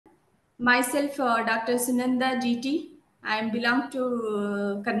Myself, Dr. Sunanda GT. I belong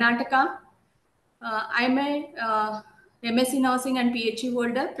to Karnataka. I'm a MSc Nursing and PhD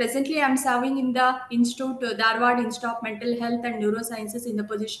holder. Presently, I'm serving in the Institute, Dharwad Institute of Mental Health and Neurosciences in the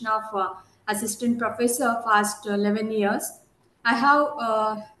position of Assistant Professor for past 11 years. I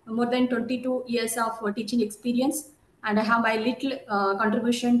have more than 22 years of teaching experience, and I have my little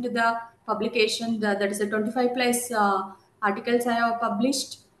contribution to the publication. That is a 25 plus articles I have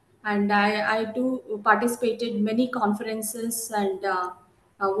published, and I too participated many conferences and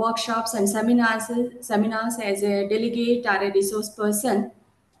workshops and seminars as a delegate or a resource person.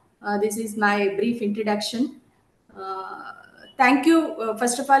 This is my brief introduction. Uh, Thank you.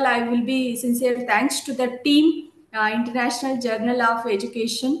 First of all, I will be sincere thanks to the team, International Journal of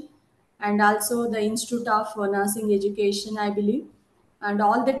Education, and also the Institute of Nursing Education, I believe, and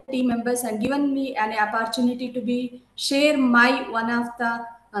all the team members, and given me an opportunity to be share my one of the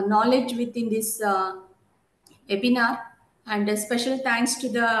knowledge within this webinar. And a special thanks to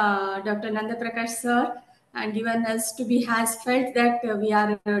the Dr. Nanda Prakash sir, and given us to be has felt that we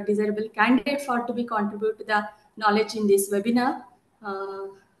are a desirable candidate for to be contribute to the knowledge in this webinar.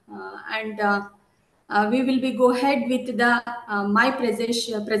 And We will be go ahead with the my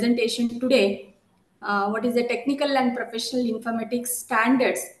presentation today. What is the technical and professional informatics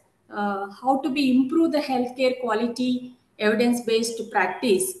standards? How to be improve the healthcare quality, evidence-based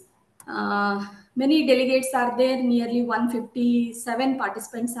practice. Many delegates are there, nearly 157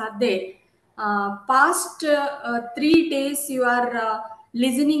 participants are there. Past 3 days, you are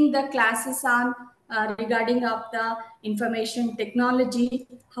listening the classes on regarding of the information technology,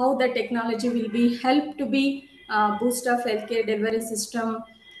 how the technology will be help to be boost of healthcare delivery system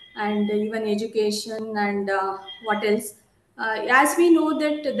and even education and what else. As we know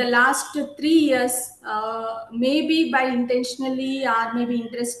that the last 3 years, maybe by intentionally or maybe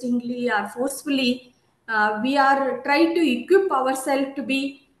interestingly or forcefully, we are trying to equip ourselves to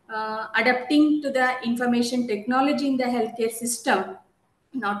be adapting to the information technology in the healthcare system,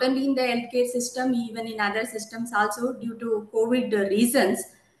 not only in the healthcare system, even in other systems also. Due to COVID reasons,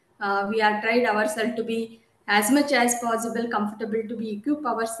 we are tried ourselves to be as much as possible comfortable to be equip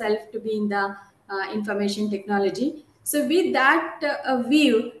ourselves to be in the information technology. So with that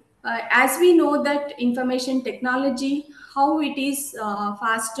view, as we know that information technology, how it is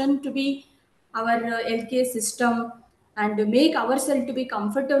fastened to be our healthcare system, and make ourselves to be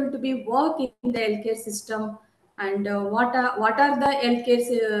comfortable to be work in the healthcare system, and what are the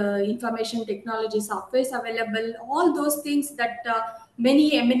healthcare information technology softwares available, all those things that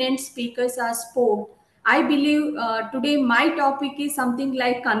many eminent speakers are spoke. I believe today my topic is something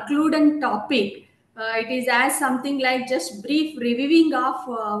like concludent topic. It is as something like just brief reviewing of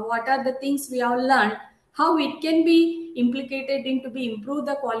what are the things we have learned, how it can be implicated into be improve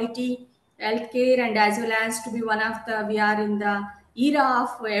the quality healthcare, and as well as to be one of the we are in the era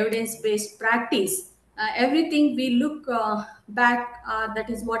of evidence based practice. Everything we look back, that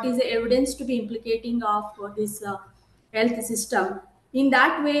is what is the evidence to be implicating of this health system. In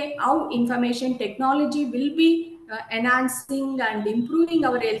that way, how information technology will be enhancing and improving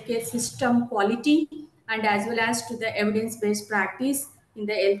our healthcare system quality, and as well as to the evidence based practice in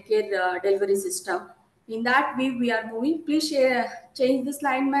the healthcare delivery system. In that way, we are moving. Please change the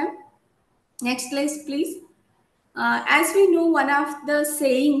slide, ma'am. Next slide, please. As we know, one of the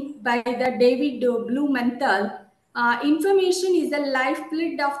saying by the David Blumenthal, information is the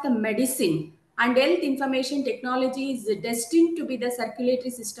lifeblood of the medicine, and health information technology is destined to be the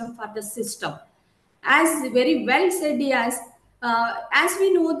circulatory system for the system. As very well said, yes, as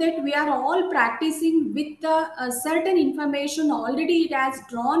we know that we are all practicing with the certain information already it has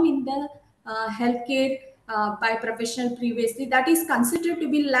drawn in the healthcare by professional previously, that is considered to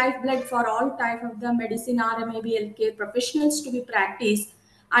be lifeblood for all type of the medicine or maybe healthcare professionals to be practiced.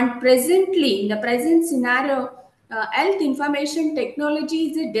 And presently in the present scenario, health information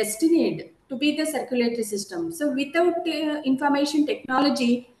technology is destined to be the circulatory system. So without information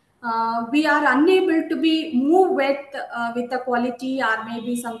technology, we are unable to be move with the quality or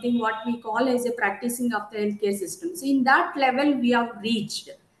maybe something what we call as a practicing of the healthcare system. So in that level we have reached.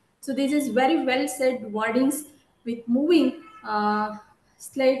 So this is very well said wordings with moving.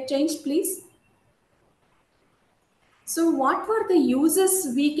 Slide change, please. So what were the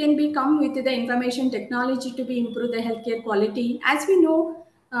uses we can become with the information technology to be improve the healthcare quality? As we know,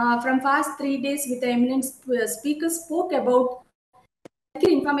 from past 3 days with the eminent speakers spoke about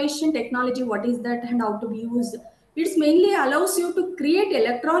information technology, what is that and how to be used. It mainly allows you to create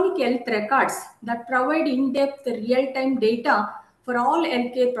electronic health records that provide in-depth real-time data for all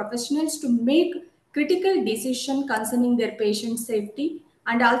healthcare professionals to make critical decisions concerning their patient safety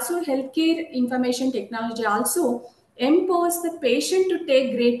And also healthcare information technology also empowers the patient to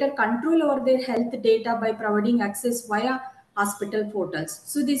take greater control over their health data by providing access via hospital portals.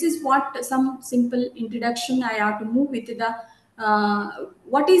 So this is what some simple introduction I have to move with the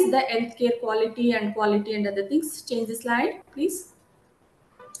what is the healthcare quality and other things. Change the slide, please.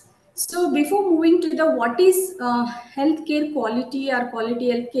 So before moving to the what is healthcare quality or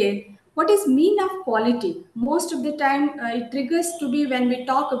quality healthcare, what is mean of quality? Most of the time, it triggers to be when we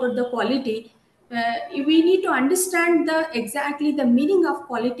talk about the quality. We need to understand the exactly the meaning of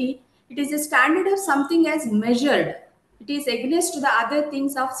quality. It is a standard of something as measured. It is against the other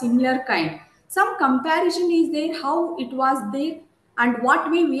things of similar kind. Some comparison is there how it was there and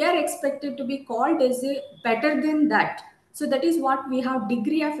what we are expected to be called as a better than that. So that is what we have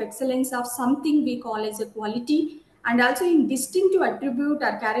degree of excellence of something we call as a quality, and also in distinctive attribute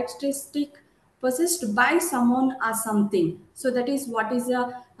or characteristic possessed by someone or something. So that is what is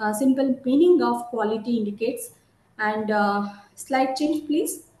a simple meaning of quality indicates. And slide change,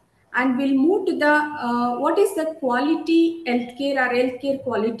 please. And we'll move to the what is the quality healthcare or healthcare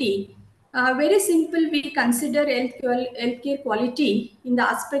quality. Very simple, we consider healthcare quality in the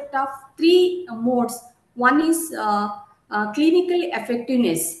aspect of three modes. One is clinical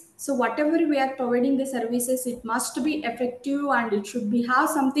effectiveness. So whatever we are providing the services, it must be effective and it should be have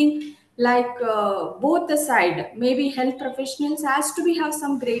something like both the side. Maybe health professionals has to be have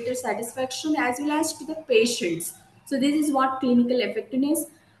some greater satisfaction as well as to the patients. So this is what clinical effectiveness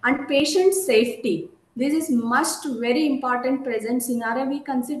and patient safety. This is must very important present scenario. We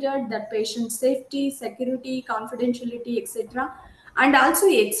considered that patient safety, security, confidentiality, etc. And also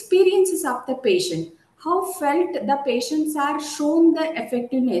experiences of the patient. How felt the patients are shown the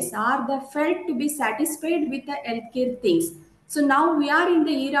effectiveness, are the felt to be satisfied with the healthcare things. So now we are in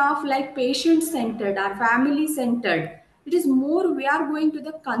the era of like patient centered or family centered. It is more we are going to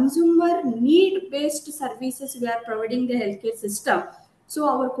the consumer need based services we are providing the healthcare system. So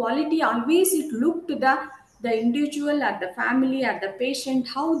our quality always it look to the individual or the family or the patient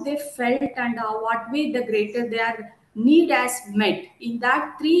how they felt and what way the greater their need as met. In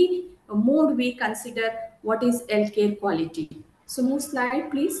that three mode we consider what is healthcare quality. So move slide,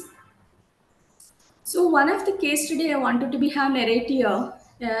 please. So one of the case today I wanted to be have narrate here.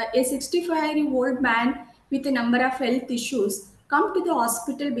 A 65-year-old man with a number of health issues come to the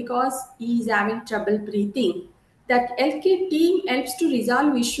hospital because he is having trouble breathing. That healthcare team helps to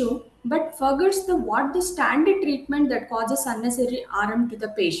resolve issue, but forgets the what the standard treatment that causes unnecessary harm to the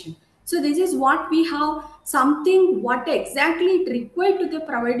patient. So this is what we have something what exactly it required to the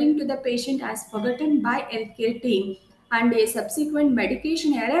providing to the patient as forgotten by healthcare team, and a subsequent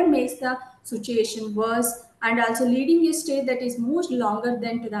medication error makes the situation worse and also leading a stay that is much longer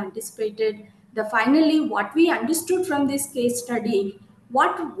than to the anticipated. The finally what we understood from this case study,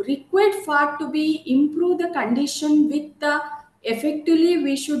 what required for to be improve the condition with the effectively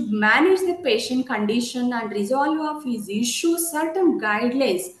we should manage the patient condition and resolve of his issues. Certain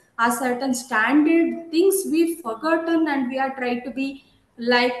guidelines are certain standard things we forgotten and we are trying to be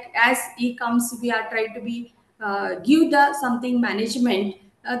like as he comes we are trying to be give the something management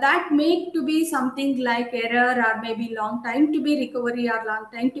that make to be something like error or maybe long time to be recovery or long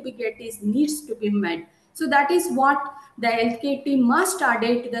time to be get his needs to be met. So that is what the healthcare team must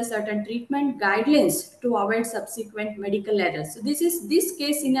adhere to the certain treatment guidelines to avoid subsequent medical errors. So this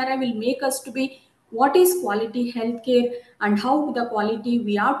case scenario will make us to be what is quality healthcare and how the quality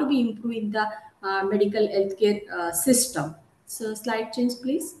we are to be improving the medical healthcare system. So slide change,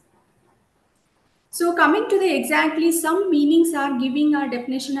 please. So coming to the exactly some meanings are giving our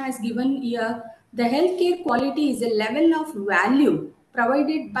definition as given here. The healthcare quality is a level of value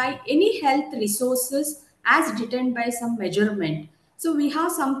provided by any health resources as determined by some measurement. So we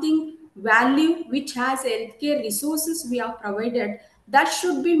have something value which has healthcare resources we have provided that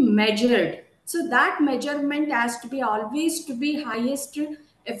should be measured. So that measurement has to be always to be highest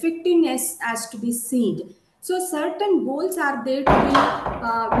effectiveness has to be seen. So certain goals are there to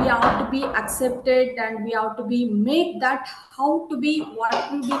be we have to be accepted and we have to be make that how to be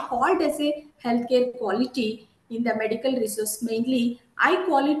what will be called as a healthcare quality in the medical resource. Mainly high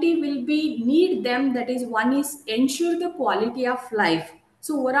quality will be need them, that is one is ensure the quality of life.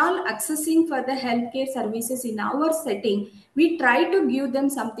 So overall accessing for the healthcare services in our setting, we try to give them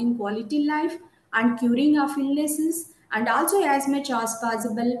something quality life and curing of illnesses and also as much as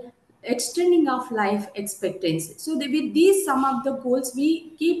possible extending of life expectancy. So with these some of the goals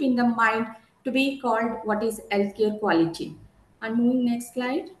we keep in the mind to be called what is healthcare quality. And moving next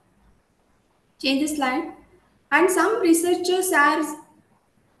slide. Change the slide. And some researchers are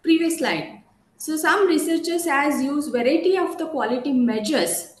previous slide. So some researchers has used variety of the quality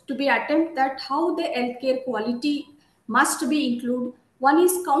measures to be attempt that how the healthcare quality must be included. One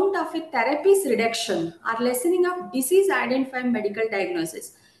is count of a therapy's reduction or lessening of disease identified medical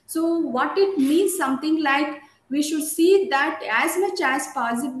diagnosis. So what it means something like we should see that as much as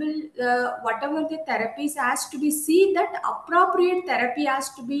possible, whatever the therapies has to be see that appropriate therapy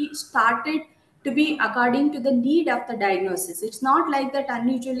has to be started to be according to the need of the diagnosis. It's not like that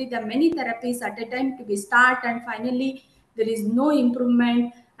unusually there are many therapies at a time to be start and finally there is no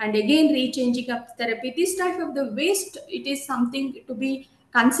improvement and again rechanging of therapy. This type of the waste, it is something to be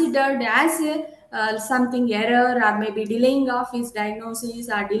considered as a, something error or maybe delaying of his diagnosis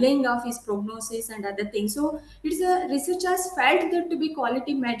or delaying of his prognosis and other things. So it's a researchers felt that to be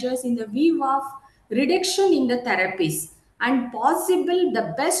quality measures in the view of reduction in the therapies and possible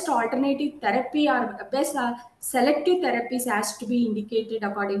the best alternative therapy or best selective therapies has to be indicated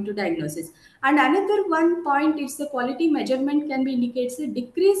according to diagnosis. And another one point is the quality measurement can be indicates a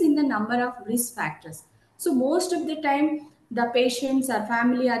decrease in the number of risk factors. So most of the time the patients or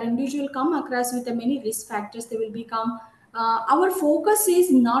family or individual come across with the many risk factors, they will become our focus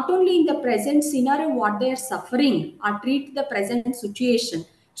is not only in the present scenario what they are suffering or treat the present situation.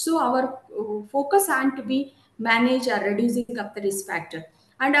 So our focus and to be manage or reducing of the risk factor.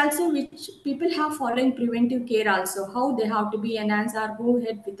 And also which people have following preventive care also, how they have to be enhanced or go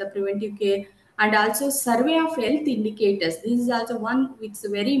ahead with the preventive care. And also survey of health indicators, this is also one which is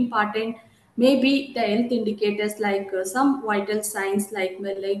very important. Maybe the health indicators like some vital signs like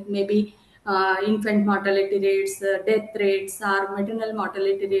maybe infant mortality rates, death rates, or maternal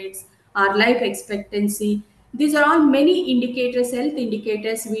mortality rates, or life expectancy. These are all many indicators, health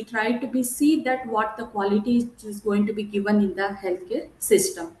indicators. We try to be see that what the quality is going to be given in the healthcare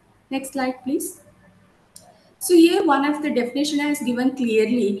system. Next slide, please. So here one of the definition has given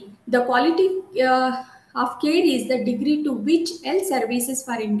clearly the quality of care is the degree to which health services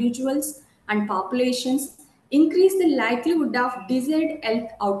for individuals and populations increase the likelihood of desired health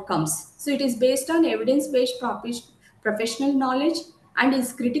outcomes. So it is based on evidence-based professional knowledge and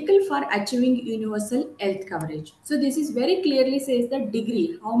is critical for achieving universal health coverage. So this is very clearly says the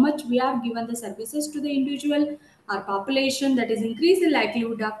degree, how much we are given the services to the individual or population that is increase the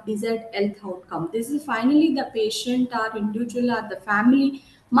likelihood of desired health outcome. This is finally the patient or individual or the family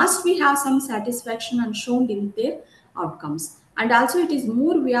must we have some satisfaction and shown in their outcomes. And also it is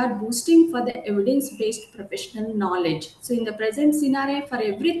more we are boosting for the evidence-based professional knowledge. So in the present scenario for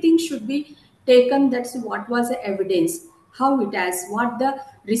everything should be taken that's what was the evidence, how it has, what the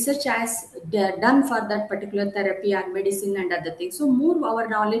research has done for that particular therapy or medicine and other things. So more our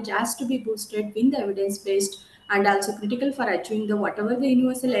knowledge has to be boosted in the evidence-based and also critical for achieving the whatever the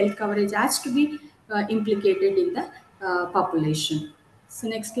universal health coverage has to be implicated in the population. So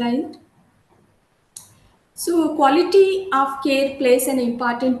next slide. So, quality of care plays an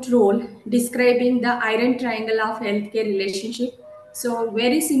important role describing the iron triangle of healthcare relationship. So,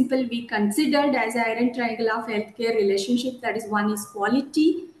 very simple, we considered as iron triangle of healthcare relationship, that is one is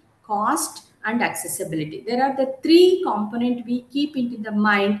quality, cost, and accessibility. There are the three component we keep into the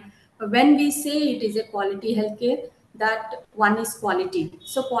mind when we say it is a quality healthcare. That one is quality.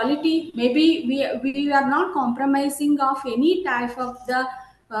 So, quality maybe we are not compromising of any type of the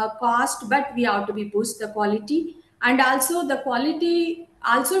cost, but we have to be boost the quality. And also the quality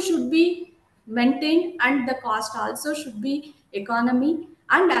also should be maintained and the cost also should be economy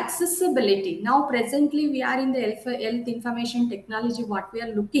and accessibility. Now presently we are in the health information technology, what we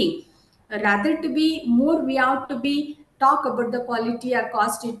are looking rather to be more, we have to be talk about the quality or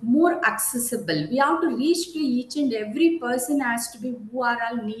cost it more accessible. We have to reach to each and every person has to be who are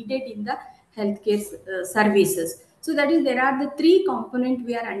all needed in the healthcare services. So that is there are the three component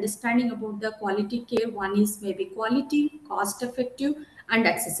we are understanding about the quality care. One is maybe quality, cost effective, and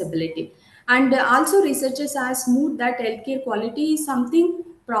accessibility. And also researchers have moved that healthcare quality is something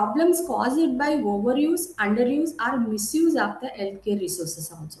problems caused by overuse, underuse, or misuse of the healthcare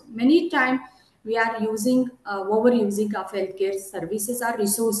resources also. Many times we are using overusing of healthcare services or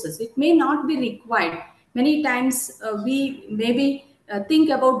resources. It may not be required. Many times we maybe think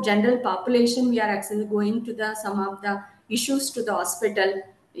about general population, we are actually going to the some of the issues to the hospital.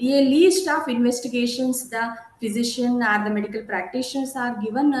 A list of investigations the physician or the medical practitioners are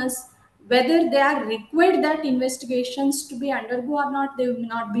given us, whether they are required that investigations to be undergo or not, they will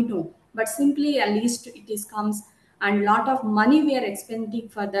not be no. But simply at least it is comes and lot of money we are expending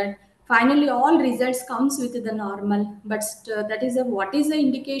for that. Finally, all results comes with the normal, but that is a what is the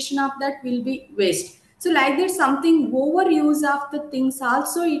indication of that will be waste. So like that something overuse of the things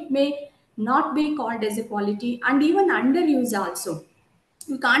also it may not be called as a quality and even underuse also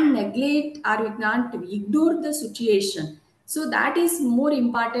we can't neglect or we can't ignore the situation. So that is more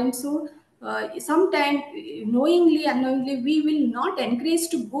important. So sometimes knowingly unknowingly we will not encourage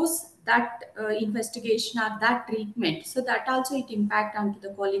to go that investigation or that treatment, so that also it impact onto the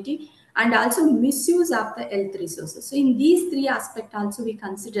quality, and also misuse of the health resources. So in these three aspects also we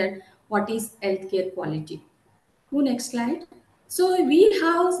consider what is healthcare quality. Go next slide. So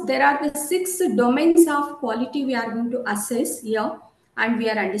there are the 6 domains of quality we are going to assess here, and we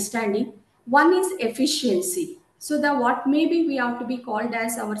are understanding. One is efficiency. So the what maybe we have to be called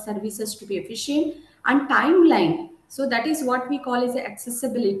as our services to be efficient, and timeline. So that is what we call as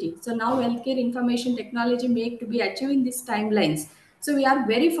accessibility. So now healthcare information technology make to be achieving these timelines. So we are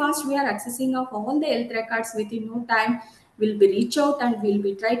very fast. We are accessing of all the health records within no time. We'll be reach out and we'll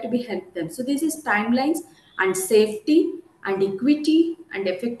be try to be help them. So this is timelines, and safety, and equity, and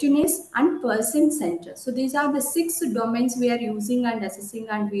effectiveness, and person center. So these are the 6 domains we are using and assessing,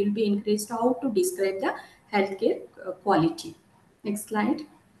 and we will be encouraged how to describe the healthcare quality. Next slide.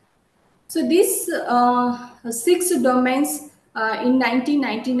 So these 6 domains, in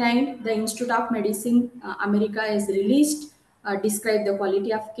 1999, the Institute of Medicine America has released describe the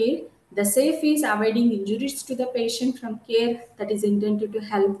quality of care. The safe is avoiding injuries to the patient from care that is intended to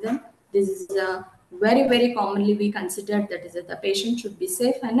help them. This is very very commonly we consider that is that the patient should be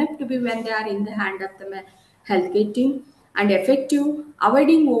safe enough to be when they are in the hand of the healthcare team, and effective,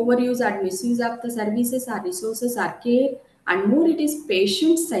 avoiding overuse or misuse of the services or resources or care, and more it is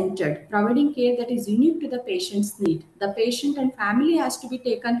patient centered, providing care that is unique to the patient's need. The patient and family has to be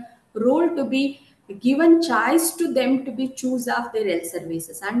taken role to be given choice to them to be choose of their health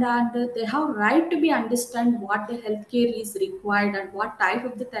services, and they have right to be understand what the healthcare is required and what type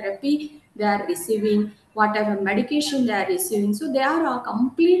of the therapy they are receiving, what type of medication they are receiving. So they are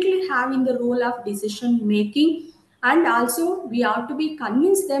completely having the role of decision making, and also we have to be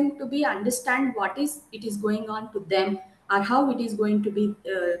convince them to be understand what is it is going on to them, or how it is going to be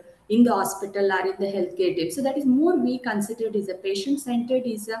in the hospital or in the healthcare team. So that is more we considered is a patient centered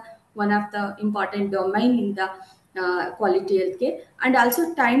is one of the important domain in the quality healthcare, and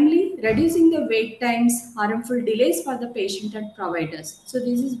also timely, reducing the wait times, harmful delays for the patient and providers. So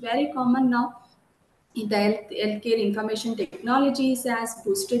this is very common now. The healthcare information technologies has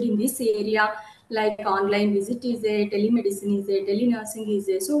boosted in this area, like online visit is there, telemedicine is there, telenursing is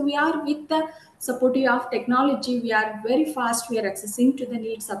there. So we are with the supportive of technology, we are very fast, we are accessing to the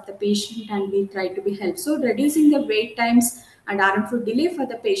needs of the patient, and we try to be help. So reducing the wait times and harmful delay for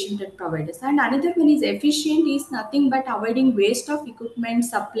the patient and providers. And another one is efficient is nothing but avoiding waste of equipment,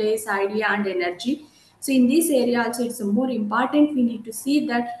 supplies, idea, and energy. So in this area also it's more important, we need to see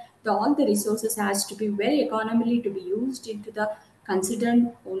that all the resources has to be very economically to be used into the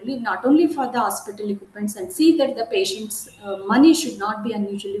considered only, not only for the hospital equipments, and see that the patient's money should not be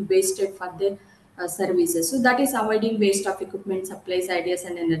unusually wasted for their services. So that is avoiding waste of equipment, supplies, ideas,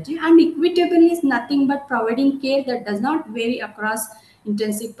 and energy. And equitable is nothing but providing care that does not vary across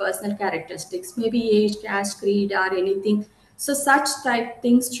intensive personal characteristics, maybe age, caste, creed, or anything. So such type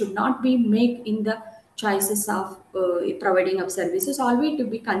things should not be made in the choices of providing of services. Always to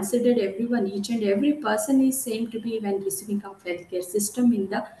be considered, everyone, each and every person is same to be when receiving of healthcare system in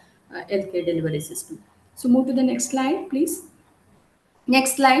the healthcare delivery system. So move to the next slide, please.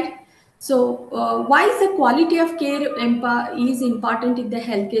 Next slide. So, why is the quality of care is important in the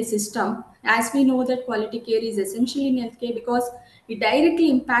healthcare system? As we know that quality care is essential in healthcare because it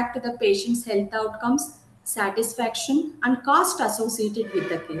directly impacts the patient's health outcomes, satisfaction, and cost associated with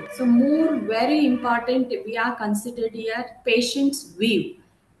the care. So, more very important, we are considered here patient's view,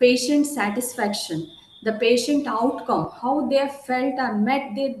 patient satisfaction, the patient outcome, how they felt and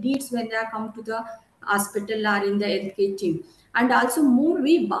met their needs when they are come to the hospital or in the healthcare team. And also more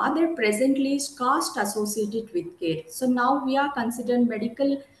we bother presently is cost associated with care. So now we are considering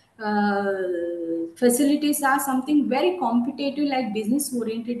medical facilities are something very competitive, like business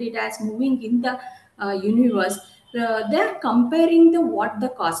oriented, it as moving in the universe. They're comparing the what the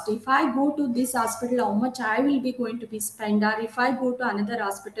cost. If I go to this hospital, how much I will be going to be spend, or if I go to another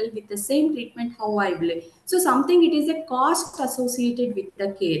hospital with the same treatment, how I will. So something it is a cost associated with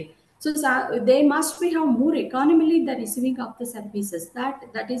the care. So, they must be have more economically the receiving of the services.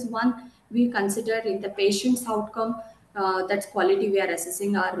 That is one we consider in the patient's outcome. That's quality we are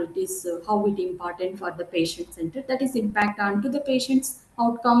assessing, or it is how it important for the patient center. That is impact on to the patient's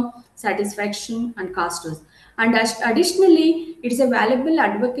outcome, satisfaction, and cost. And additionally, it is a valuable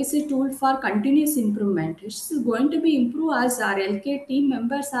advocacy tool for continuous improvement. It's going to be improved as our healthcare team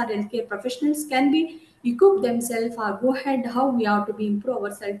members, our healthcare professionals can be equip themselves or go ahead how we have to be improve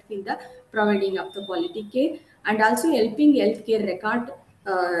ourselves in the providing of the quality care, and also helping healthcare record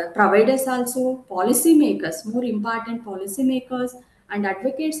providers also, policymakers, more important policymakers and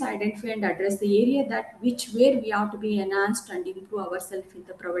advocates identify and address the area that which where we have to be enhanced and improve ourselves in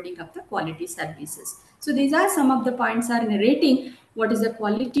the providing of the quality services. So these are some of the points are narrating what is the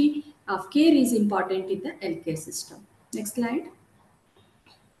quality of care is important in the healthcare system. Next slide.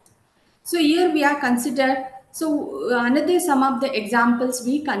 So here we are considered. So another some of the examples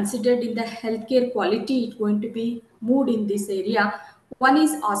we considered in the healthcare quality is going to be moved in this area. One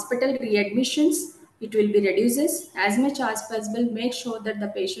is hospital readmissions. It will be reduces as much as possible. Make sure that the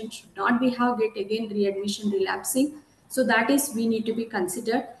patient should not be have get again readmission relapsing. So that is we need to be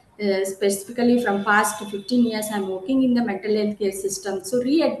considered. Specifically from past 15 years, I'm working in the mental health care system. So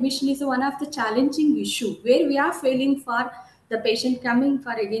readmission is one of the challenging issue where we are failing for the patient coming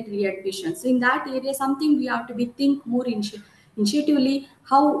for again readmission. So in that area, something we have to be think more intuitively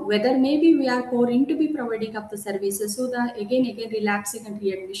how whether maybe we are going to be providing up the services so that again relapsing and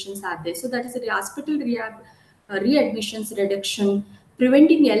readmissions are there. So that is the hospital readmissions reduction,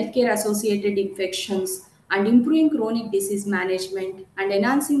 preventing healthcare associated infections, and improving chronic disease management and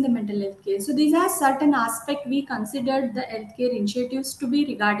enhancing the mental health care. So these are certain aspects we considered the healthcare initiatives to be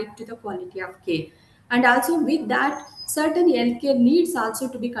regarding to the quality of care. And also with that, certain healthcare needs also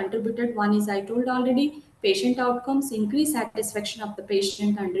to be contributed. One is I told already, patient outcomes, increase satisfaction of the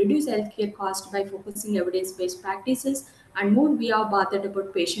patient and reduce healthcare cost by focusing evidence-based practices, and more we are bothered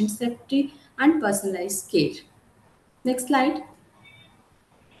about patient safety and personalized care. Next slide.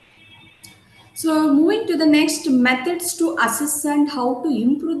 So moving to the next methods to assess and how to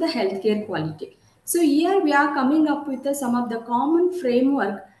improve the healthcare quality. So here we are coming up with some of the common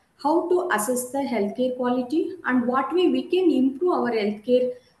framework how to assess the healthcare quality and what way we can improve our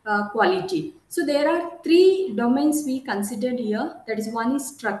healthcare quality. So there are three domains we considered here. That is one is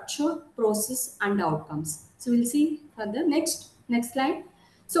structure, process, and outcomes. So we'll see further. Next slide.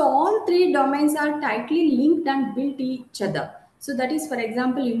 So all three domains are tightly linked and built each other. So that is, for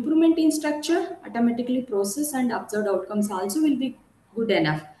example, improvement in structure, automatically process and observed outcomes also will be good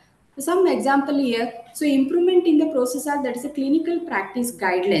enough. Some example here. So improvement in the process are that is a clinical practice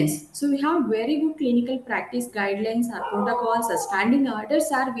guidelines. So we have very good clinical practice guidelines, our protocols, our standing orders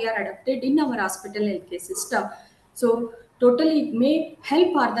are we are adapted in our hospital healthcare system. So totally it may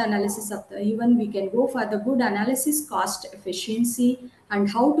help for the analysis of the even we can go for the good analysis, cost efficiency, and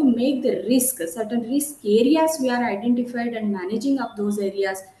how to make the risk certain risk areas we are identified and managing of those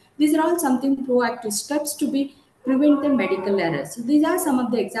areas. These are all something proactive steps to be prevent the medical errors. So these are some of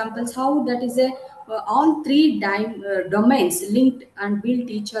the examples how that is a all three domains linked and build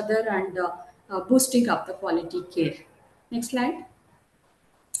each other and boosting up the quality care. Next slide.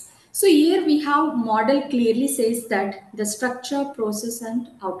 So here we have model clearly says that the structure, process, and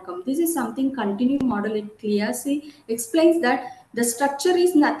outcome. This is something continuum model. It clearly explains that the structure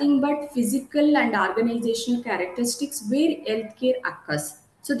is nothing but physical and organizational characteristics where healthcare occurs.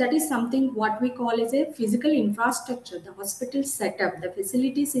 So that is something what we call as a physical infrastructure, the hospital setup, the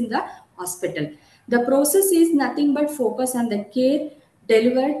facilities in the hospital. The process is nothing but focus on the care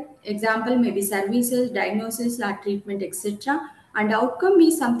delivered, example maybe services, diagnosis or treatment, etc. And outcome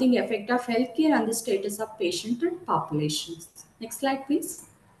is something effect of healthcare and the status of patient and populations. Next slide, please.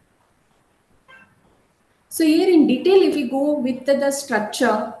 So here in detail, if we go with the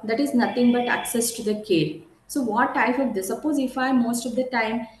structure, that is nothing but access to the care. So what type of this? Suppose if I most of the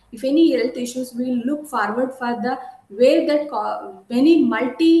time, if any health issues, we look forward for the where that many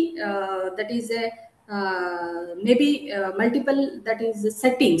multi that is a maybe multiple that is the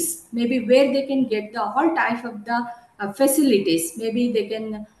settings, maybe where they can get the all type of the facilities. Maybe they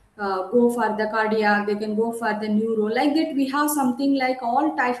can go for the cardiac, they can go for the neuro, like that we have something like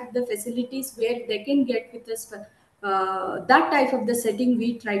all type of the facilities where they can get with us that type of the setting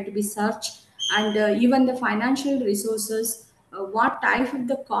we try to be search. And even the financial resources, what type of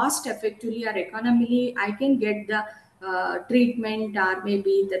the cost effectively or economically I can get the treatment or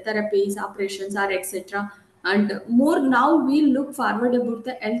maybe the therapies, operations or etc. And more now we look forward about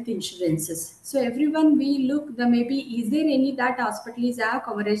the health insurances. So everyone we look the maybe is there any that hospitals have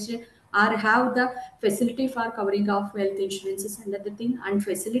coverage or have the facility for covering of health insurances and other thing, and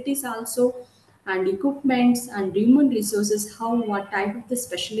facilities also, and equipments and human resources, how what type of the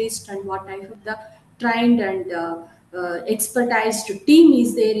specialist and what type of the trained and expertise team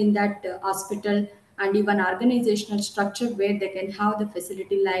is there in that hospital, and even organizational structure where they can have the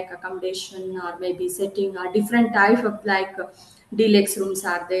facility like accommodation or maybe setting or different type of like deluxe rooms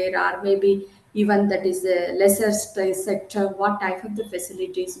are there, or maybe even that is a lesser stress sector, what type of the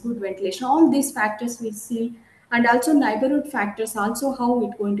facilities, good ventilation, all these factors we see and also neighborhood factors, also how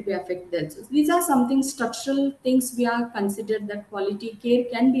it going to be affected. So these are something structural things we are considered that quality care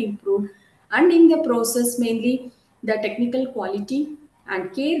can be improved, and in the process mainly the technical quality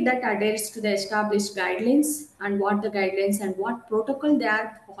and care that adheres to the established guidelines, and what the guidelines and what protocol they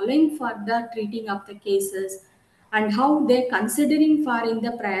are following for the treating of the cases, and how they're considering for in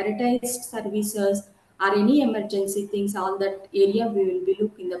the prioritized services or any emergency things. All that area we will be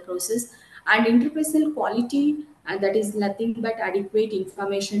look in the process. And interpersonal quality, and that is nothing but adequate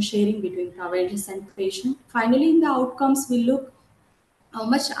information sharing between providers and patient. Finally, in the outcomes we look how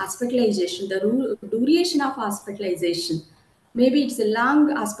much hospitalization, the duration of hospitalization. Maybe it's a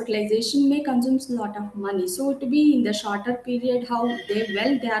long hospitalization may consumes a lot of money. So to be in the shorter period, how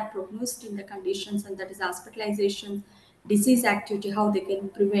they are prognosed in the conditions, and that is hospitalization, disease activity, how they can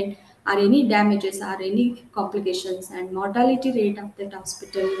prevent, or any damages or any complications, and mortality rate of that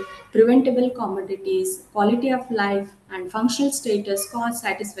hospital, preventable commodities, quality of life, and functional status, cost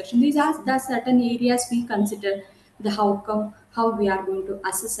satisfaction. These are the certain areas we consider the outcome, how we are going to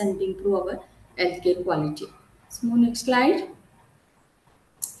assess and improve our healthcare quality. So next slide.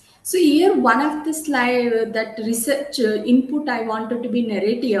 So here one of the slide that research input I wanted to be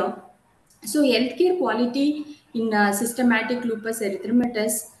narrate here. So healthcare quality in systematic lupus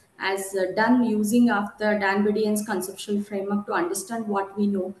erythematosus as done using of the Danbedian's conceptual framework to understand what we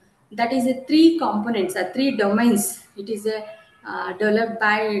know. That is a three components, three domains. It is a developed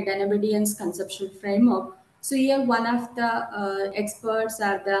by Danbedian's conceptual framework. So here one of the experts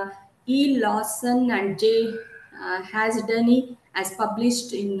are the E. Lawson and J. Hasdani, as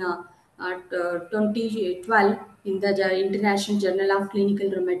published in 2012 in the International Journal of Clinical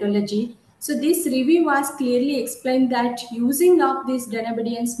Rheumatology. So this review was clearly explained that using of this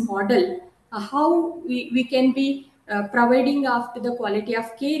Danabedian's model, how we can be providing of the quality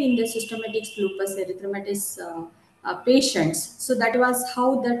of care in the systematic lupus erythematosus patients. So that was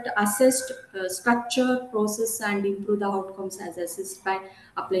how that assessed structure, process, and improve the outcomes as assessed by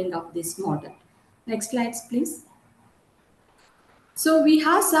applying of this model. Next slides, please. So we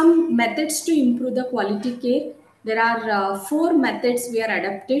have some methods to improve the quality care. There are four methods we are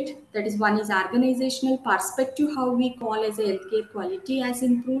adapted. That is, one is organizational perspective, how we call as a healthcare quality has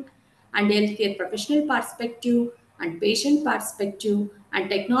improved, and healthcare professional perspective, and patient perspective, and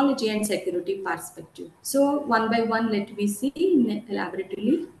technology and security perspective. So one by one, let me see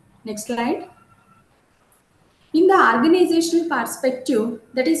elaborately. Next slide. In the organizational perspective,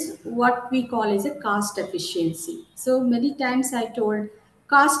 that is what we call as a cost efficiency. So many times I told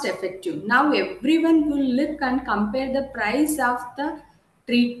cost effective. Now everyone will look and compare the price of the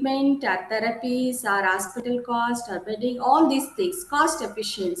treatment or therapies or hospital cost or bedding, all these things, cost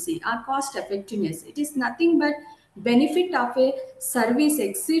efficiency or cost effectiveness. It is nothing but benefit of a service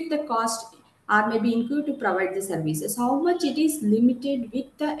exceed the cost, or maybe include to provide the services. How much it is limited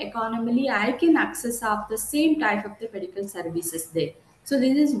with the economically I can access of the same type of the medical services there. So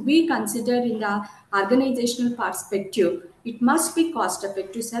this is we consider in the organizational perspective. It must be cost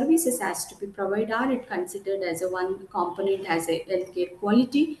effective services has to be provided, or it considered as a one component as a healthcare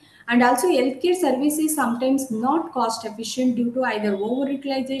quality. And also healthcare services sometimes not cost efficient due to either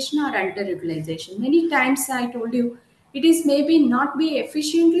overutilization or underutilization. Many times I told you it is maybe not be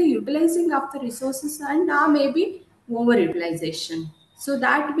efficiently utilizing of the resources, and maybe overutilization. So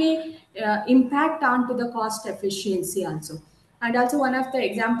that may impact onto the cost efficiency also. And also one of the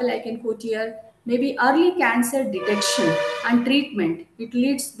example I can quote here, maybe early cancer detection and treatment, it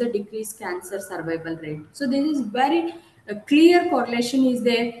leads the decreased cancer survival rate. So this is very clear correlation is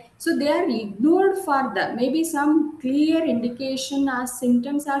there. So they are ignored further. Maybe some clear indication or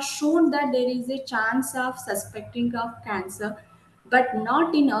symptoms are shown that there is a chance of suspecting of cancer, but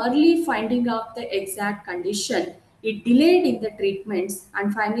not in early finding of the exact condition. It delayed in the treatments,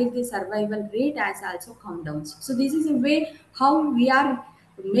 and finally the survival rate has also come down. So this is a way how we are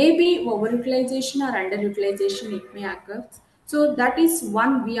maybe overutilization or underutilization it may occur. So that is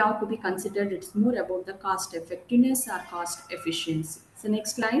one we have to be considered. It's more about the cost effectiveness or cost efficiency. So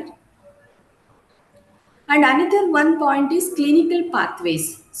next slide. And another one point is clinical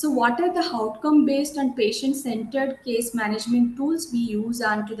pathways. So, what are the outcome based and patient centered case management tools we use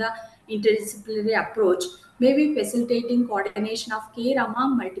onto the interdisciplinary approach? Maybe facilitating coordination of care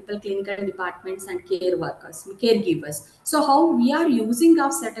among multiple clinical departments and care workers, caregivers. So, how we are using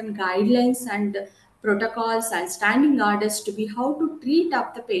of certain guidelines and protocols and standing orders to be how to treat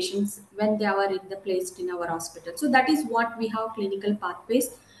up the patients when they are in the placed in our hospital. So that is what we have clinical pathways,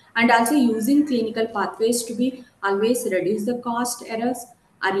 and also using clinical pathways to be always reduce the cost errors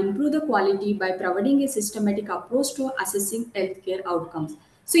or improve the quality by providing a systematic approach to assessing healthcare outcomes.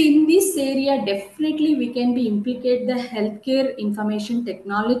 So in this area, definitely we can be implicate the healthcare information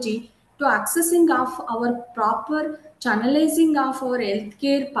technology to accessing of our proper channelizing of our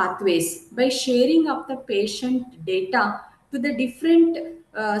healthcare pathways by sharing of the patient data to the different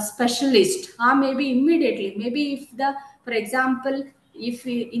specialist, or maybe immediately, maybe if the, for example, if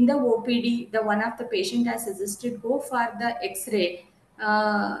in the OPD the one of the patient has suggested go for the X-ray,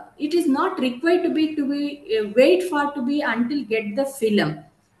 it is not required to be wait for to be until get the film.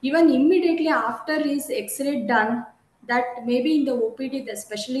 Even immediately after his X-ray done, that maybe in the OPD the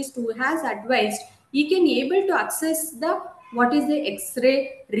specialist who has advised, he can able to access the what is the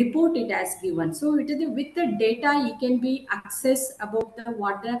X-ray report it has given. So it is with the data he can be access about the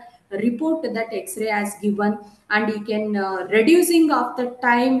what the report that X-ray has given, and he can reducing of the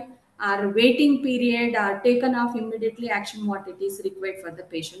time or waiting period are taken off immediately action what it is required for the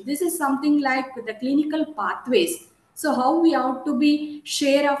patient. This is something like the clinical pathways. So how we have to be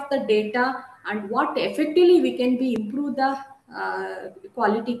share of the data and what effectively we can be improve the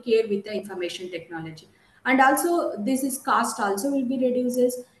quality care with the information technology. And also this is cost also will be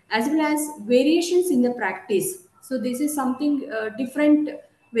reduces, as well as variations in the practice. So this is something different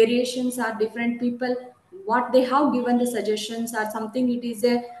variations are different people what they have given the suggestions are something it is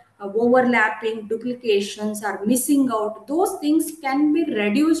a overlapping duplications are missing out, those things can be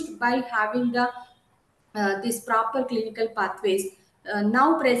reduced by having the these proper clinical pathways.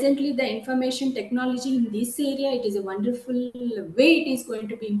 Now presently the information technology in this area, it is a wonderful way it is going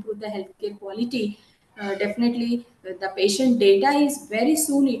to be improve the healthcare quality. Definitely the patient data is very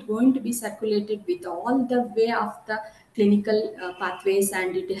soon it going to be circulated with all the way of the clinical pathways,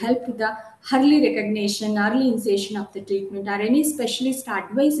 and it help the early recognition, early initiation of the treatment, or any specialist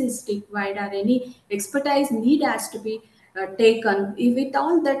advice is required, or any expertise need has to be taken. With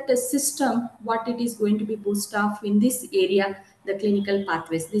all that system, what it is going to be boost off in this area, the clinical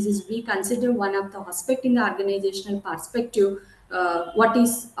pathways. This is we consider one of the aspect in the organizational perspective. What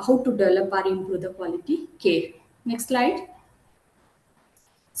is how to develop or improve the quality care. Next slide.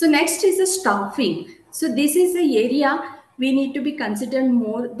 So next is the staffing. So this is the area we need to be considered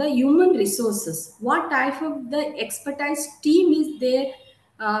more the human resources. What type of the expertise team is there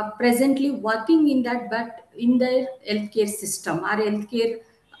presently working in that, but in the healthcare system or healthcare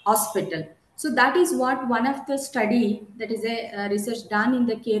hospital. So that is what one of the study that is a research done in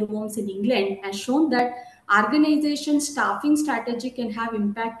the care homes in England has shown that organization staffing strategy can have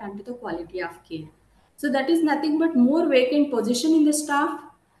impact on the quality of care. So that is nothing but more vacant position in the staff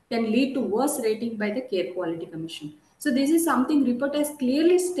can lead to worse rating by the Care Quality Commission. So this is something report has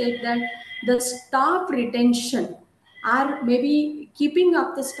clearly stated that the staff retention or maybe keeping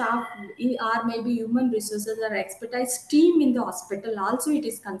up the staff or maybe human resources or expertise team in the hospital also it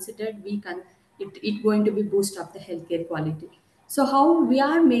is considered weak, and it going to be boost up the healthcare quality. So how we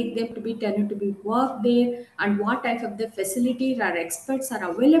are make them to be tended to be work there, and what type of the facilities or experts are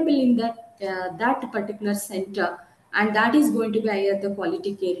available in that particular center, and that is going to be higher the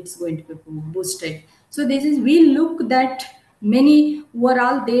quality care it's going to be boosted. So this is we look that many who are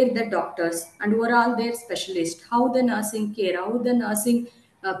all there the doctors and who are all their specialists, how the nursing care, how the nursing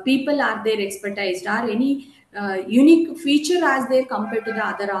people are their expertise, are any unique feature as they compared to the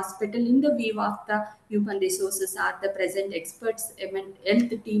other hospital in the view of the human resources are the present experts, I mean,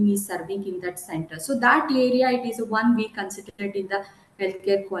 health team is serving in that center. So that area it is one we considered in the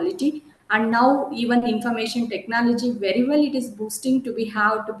healthcare quality. And now even information technology very well it is boosting to be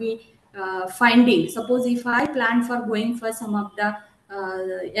how to be finding. Suppose if I plan for going for some of the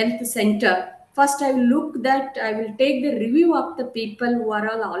health center, first I will look that I will take the review of the people who are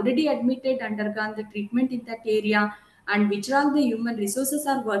all already admitted undergone the treatment in that area, and which are all the human resources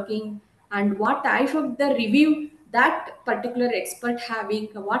are working, and what type of the review that particular expert having,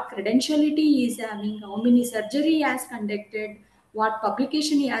 what credentiality he is having, how many surgery he has conducted, what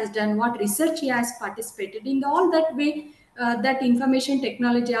publication he has done, what research he has participated in, all that way. That information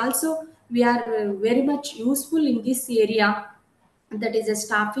technology also we are very much useful in this area. That is a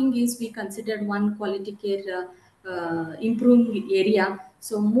staffing is we considered one quality care improving area.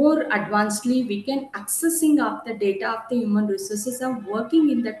 So more advancedly we can accessing of the data of the human resources are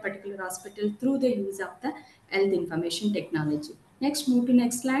working in that particular hospital through the use of the health information technology. Next, move to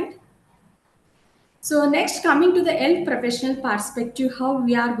next slide. So next, coming to the health professional perspective, how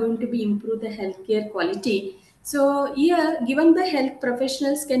we are going to be improve the healthcare quality. So here, given the health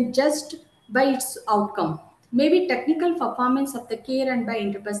professionals can judge by its outcome, maybe technical performance of the care and by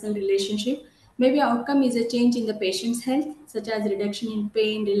interpersonal relationship. Maybe outcome is a change in the patient's health, such as reduction in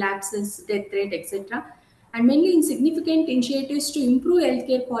pain, relapses, death rate, etc. And mainly insignificant initiatives to improve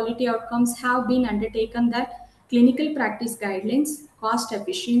healthcare quality outcomes have been undertaken that clinical practice guidelines, cost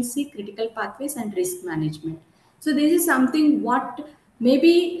efficiency, critical pathways, and risk management. So this is something what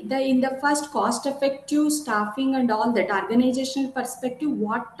maybe the in the first cost effective staffing and all that organizational perspective,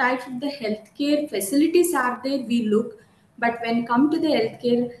 what type of the healthcare facilities are there we look. But when come to the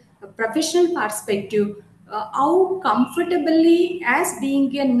healthcare professional perspective, how comfortably as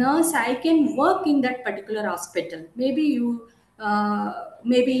being a nurse I can work in that particular hospital. Maybe you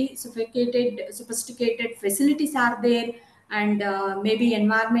maybe sophisticated facilities are there, and maybe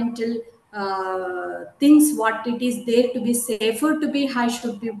environmental things what it is there to be safer to be I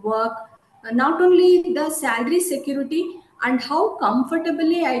should be work. Not only the salary security, and how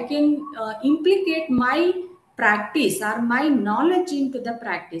comfortably I can implicate my practice or my knowledge into the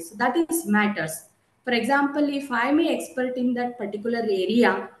practice, that is matters. For example, if I am an expert in that particular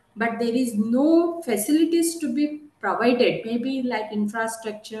area, but there is no facilities to be provided, maybe like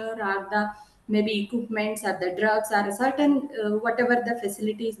infrastructure or the maybe equipments or the drugs or a certain whatever the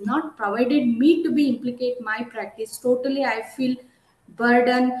facility is not provided me to be implicate my practice, totally I feel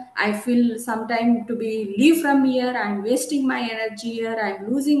burden. I feel sometime to be leave from here, I'm wasting my energy here,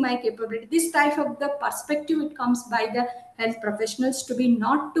 I'm losing my capability. This type of the perspective it comes by the health professionals to be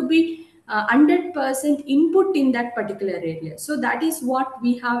not to be 100% input in that particular area. So that is what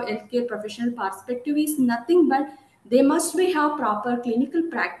we have. Healthcare professional perspective is nothing but they must be have proper clinical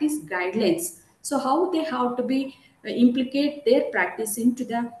practice guidelines. So how they have to be implicate their practice into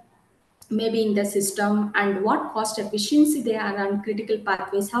the maybe in the system, and what cost efficiency they are on critical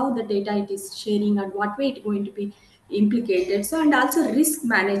pathways, how the data it is sharing and what way it going to be implicated. So and also risk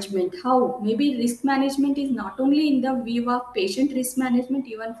management, how maybe risk management is not only in the view of patient risk management,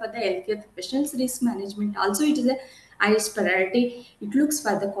 even for the healthcare professionals risk management also it is a highest priority. It looks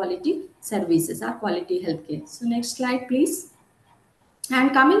for the quality services or quality healthcare. So next slide please.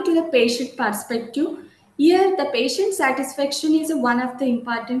 And coming to the patient perspective, here the patient satisfaction is one of the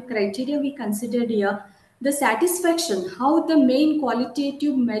important criteria we considered here. The satisfaction, how the main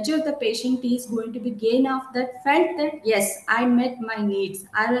qualitative measure the patient is going to be gain of that felt that yes, I met my needs,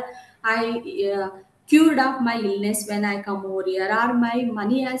 I cured of my illness when I come over here, or my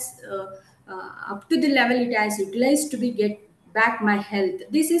money has up to the level it has utilized to be get back my health.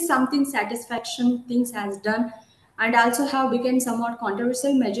 This is something satisfaction things has done, and also have become somewhat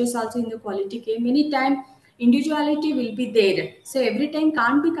controversial measures also in the quality care. Many time individuality will be there, so every time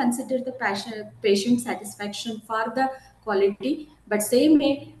can't be considered the patient satisfaction for the quality, but same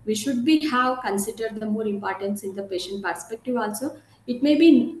way we should be have considered the more importance in the patient perspective also. It may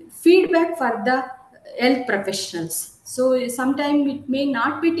be feedback for the health professionals. So sometimes it may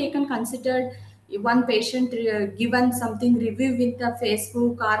not be taken considered. If one patient given something review with the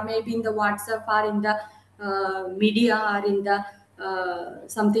Facebook or maybe in the WhatsApp or in the media or in the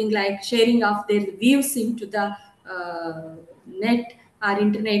something like sharing of their views into the net or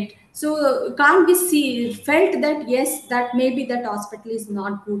internet, so can't be see felt that yes, that maybe that hospital is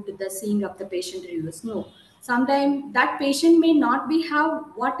not good to the seeing of the patient reviews. No, sometimes that patient may not be have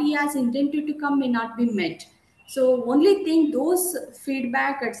what he has intended to come may not be met. So only thing those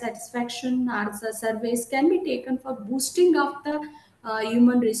feedback and satisfaction or the surveys can be taken for boosting of the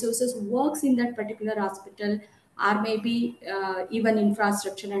human resources works in that particular hospital, or maybe even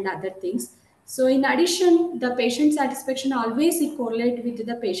infrastructure and other things. So in addition, the patient satisfaction always correlate with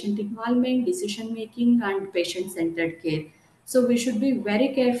the patient involvement, decision making, and patient centered care. So we should be very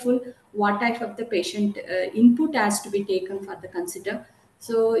careful what type of the patient input has to be taken for the consider.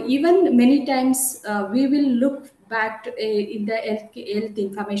 So even many times we will look back to, in the health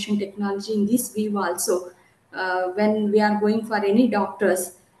information technology in this view also. When we are going for any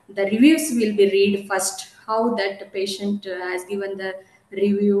doctors, the reviews will be read first, how that patient has given the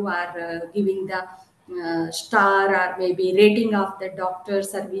review, or giving the star or maybe rating of the doctor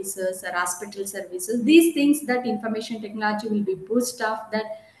services or hospital services. These things that information technology will be boost of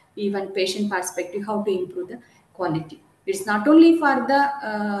that even patient perspective, how to improve the quality. It's not only for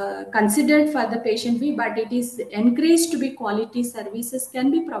the considered for the patient fee, but it is encouraged to be quality services can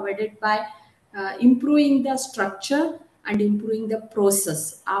be provided by improving the structure and improving the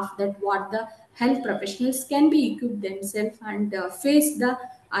process of that what the health professionals can be equipped themselves and face the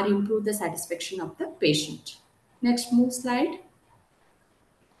or improve the satisfaction of the patient. Next move slide.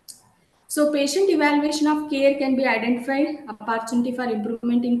 So patient evaluation of care can be identified, opportunity for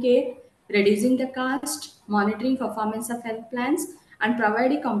improvement in care, reducing the cost, monitoring performance of health plans, and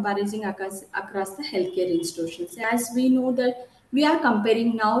providing comparison across the healthcare institutions. As we know that we are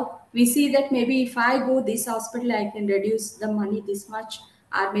comparing now, we see that maybe if I go this hospital, I can reduce the money this much,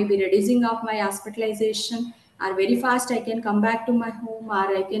 or maybe reducing of my hospitalization, or very fast I can come back to my home,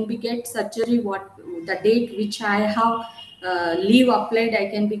 or I can be get surgery what the date which I have leave applied I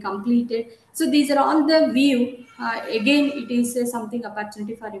can be completed. So these are all the view. Again, it is something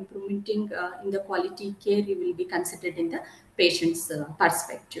opportunity for improving in the quality care you will be considered in the patient's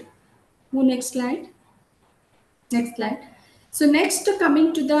perspective. Move next slide. Next slide. So next,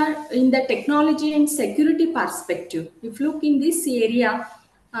 coming to the in the technology and security perspective, if you look in this area,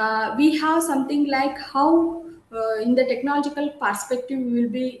 we have something like how in the technological perspective we will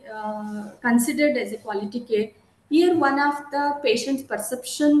be considered as a quality care. Here, one of the patient's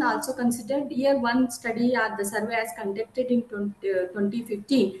perception also considered. Here, one study or the survey as conducted in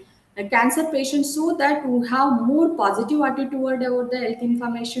 2015. Cancer patients show that who have more positive attitude about the health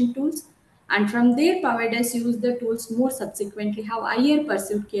information tools, and from their providers use the tools more, subsequently have higher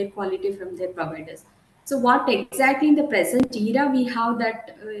perceived care quality from their providers. So what exactly in the present era we have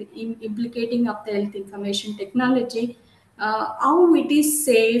that implicating of the health information technology, how it is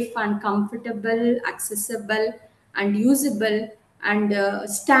safe and comfortable, accessible and usable, and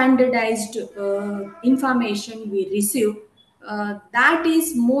standardized information we receive, that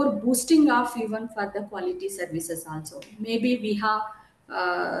is more boosting off even for the quality services also. Maybe we have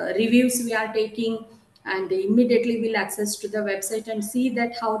reviews we are taking, and immediately we'll access to the website and see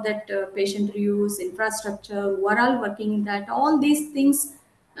that how that patient reviews infrastructure overall working in that. All these things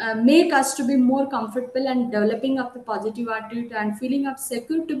make us to be more comfortable and developing up the positive attitude and feeling of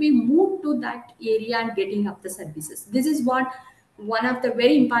secure to be moved to that area and getting up the services. This is what one of the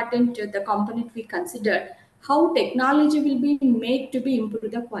very important the component we considered, how technology will be made to be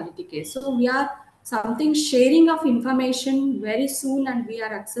improve the quality care. So we are something sharing of information very soon, and we are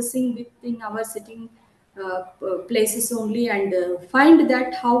accessing within our sitting places only, and find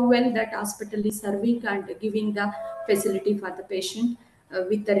that how well that hospital is serving and giving the facility for the patient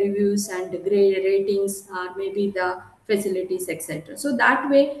with the reviews and grade ratings, or maybe the facilities, etc. So that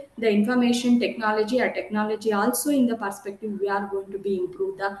way the information technology or technology also in the perspective we are going to be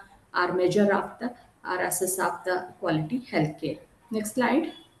improve the our measure of the or assess of the quality healthcare. Next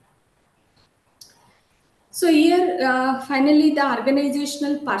slide. So here, finally, the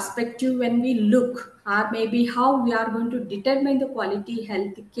organizational perspective when we look, or maybe how we are going to determine the quality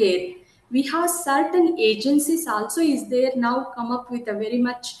health care, we have certain agencies also is there now come up with a very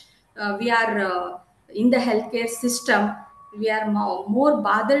much, we are in the healthcare system, we are more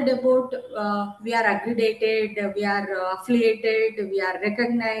bothered about, we are accredited, we are affiliated, we are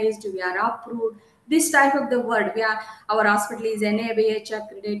recognized, we are approved, this type of the word. We are, our hospital is NABH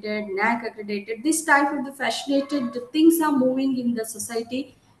accredited, NAC accredited, this type of the fascinated things are moving in the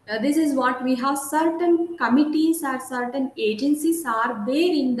society. This is what we have. Certain committees or certain agencies are there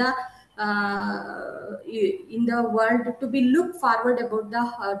in the world to be look forward about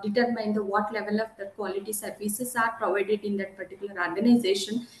the determine the what level of the quality services are provided in that particular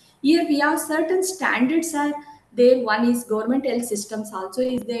organization. Here we have certain standards are there. One is government health systems also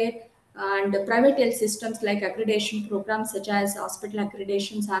is there, and private health systems like accreditation programs such as hospital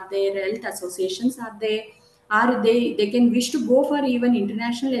accreditations are there, health associations are there, or they can wish to go for even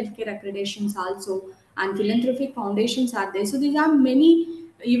international healthcare accreditations also, and philanthropic foundations are there. So these are many,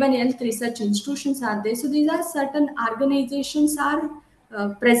 even health research institutions are there. So these are certain organizations are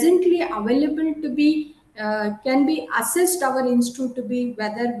presently available to be can be assessed our institute to be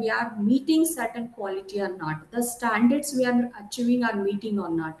whether we are meeting certain quality or not, the standards we are achieving are meeting or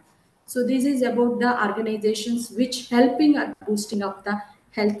not. So this is about the organizations which helping at boosting up the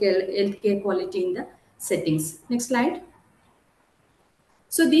healthcare quality in the settings. Next slide.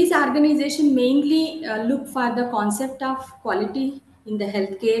 So these organizations mainly look for the concept of quality in the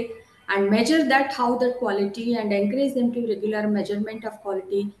healthcare and measure that how the quality, and encourage them to regular measurement of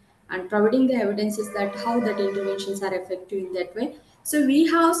quality and providing the evidences that how that interventions are effective in that way. So we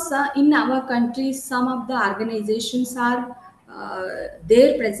have in our country some of the organizations are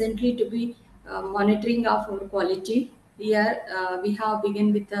there presently to be monitoring of our quality. Here we have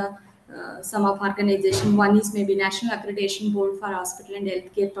begin with the some of organization. One is maybe National Accreditation Board for Hospital and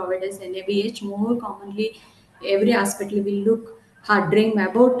Healthcare Providers, NABH. More commonly, every hospital will look her dream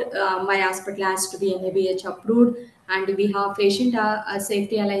about my hospital has to be NABH approved, and we have Patient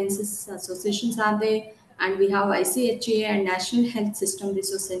Safety Alliances associations are there, and we have ICHA and National Health System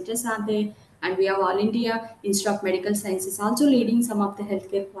Resource Centers are there, and we have All India Institute of Medical Sciences also leading some of the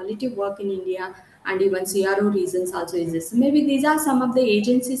healthcare quality work in India, and even CRO reasons also exist. Maybe these are some of the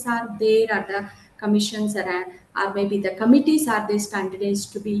agencies are there, or the commissions or maybe the committees are they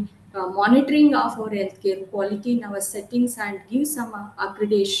standardized to be monitoring of our healthcare quality in our settings and give some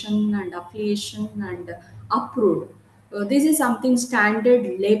accreditation and affiliation and approved. This is something standard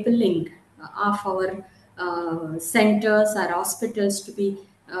labeling of our centers or hospitals to be,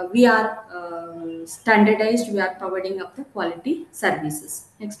 we are standardized, we are providing up the quality services.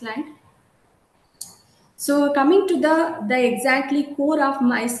 Next slide. So coming to the exactly core of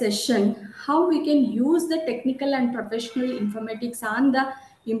my session, how we can use the technical and professional informatics on the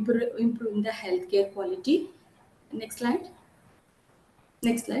improving the healthcare quality. Next slide.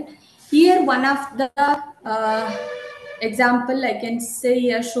 Next slide. Here, one of the example I can say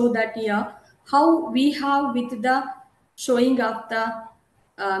here, show that here how we have with the showing of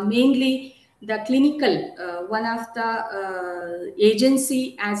the mainly the clinical, one of the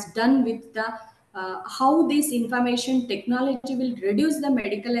agency has done with the how this information technology will reduce the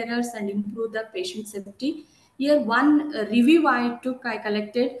medical errors and improve the patient safety. Here, one review I took, I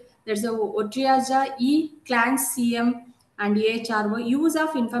collected. There's a Otriaja E-Clans CM and AHRO use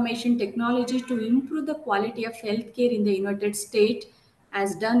of information technology to improve the quality of healthcare in the United States,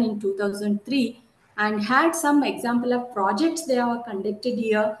 as done in 2003, and had some example of projects they have conducted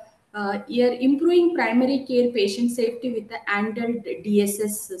here. Here, improving primary care patient safety with the handled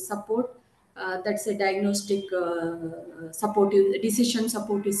DSS support. That's a diagnostic supportive decision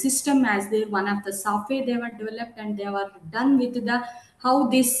supportive system, as they one of the software they were developed, and they were done with the how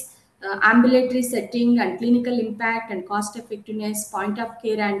this ambulatory setting and clinical impact and cost effectiveness, point of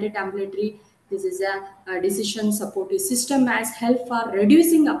care and ambulatory. This is a decision supportive system as help for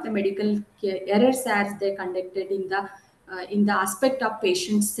reducing of the medical care errors as they conducted in the aspect of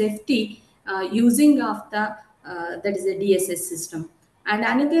patient safety using of the that is a DSS system. And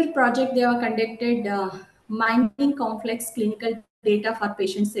another project they have conducted, mining complex clinical data for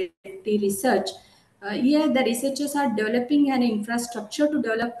patient safety research. Here, the researchers are developing an infrastructure to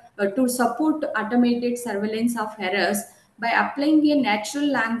develop to support automated surveillance of errors by applying a natural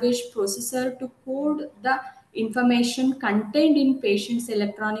language processor to code the information contained in patients'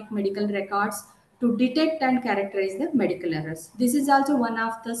 electronic medical records to detect and characterize the medical errors. This is also one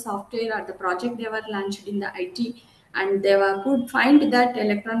of the software or the project they were launched in the IT, and they were could find that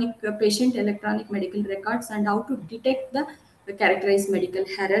electronic patient electronic medical records and how to detect the characterized medical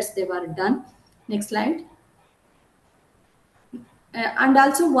errors they were done. Next slide. And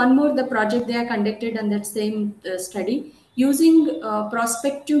also one more, the project they are conducted on that same study using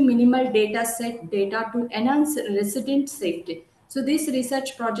prospective minimal data set data to enhance resident safety. So this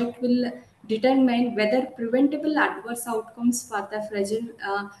research project will determine whether preventable adverse outcomes for the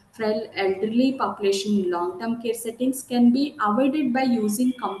frail elderly population in long-term care settings can be avoided by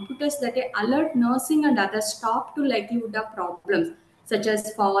using computers that alert nursing and other staff to likelihood of problems such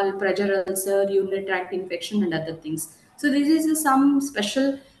as fall, pressure ulcer, urinary tract infection, and other things. So this is some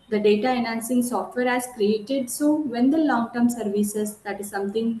special the data enhancing software has created. So when the long-term services, that is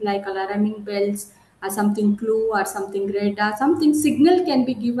something like alarming bells or something clue or something red or something signal can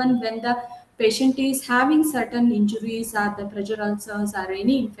be given when the patient is having certain injuries or the pressure ulcers or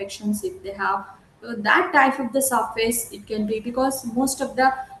any infections if they have. That type of the software it can be, because most of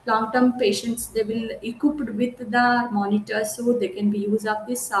the long-term patients they will equipped with the monitors, so they can be use of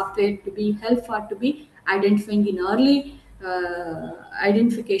this software to be helpful to be identifying in early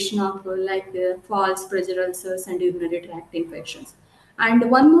identification of falls, pressure ulcers, and urinary tract infections.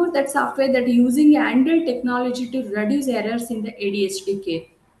 And one more, that software that using Android technology to reduce errors in the ADHD care.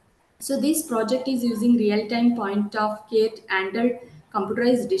 So this project is using real-time point of care handled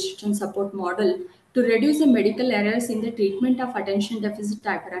computerized decision support model to reduce the medical errors in the treatment of attention deficit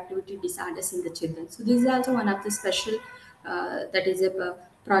hyperactivity disorders in the children. So this is also one of the special that is a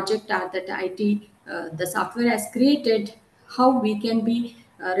project that IT the software has created, how we can be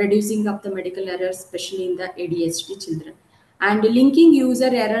reducing of the medical errors, especially in the ADHD children, and linking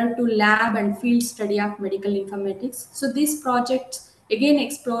user error to lab and field study of medical informatics. So these projects again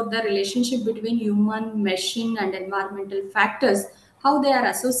explore the relationship between human, machine, and environmental factors, how they are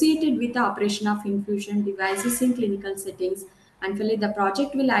associated with the operation of infusion devices in clinical settings. And finally, the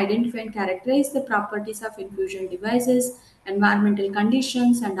project will identify and characterize the properties of infusion devices, environmental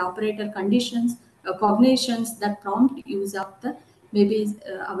conditions, and operator conditions, cognitions that prompt use of the maybe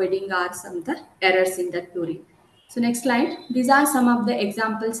avoiding or some of the errors in the theory. So next slide. These are some of the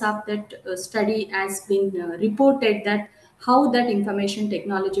examples of that study has been reported, that how that information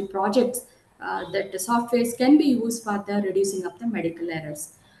technology projects that the softwares can be used for the reducing of the medical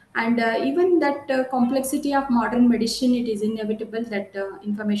errors. And even that complexity of modern medicine, it is inevitable that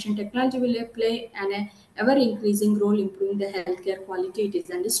information technology will play an ever increasing role improving the healthcare quality. It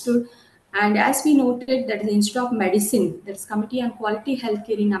is understood. And as we noted that the Institute of Medicine, that's Committee on Quality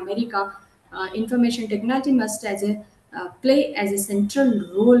Healthcare in America, information technology must as a play as a central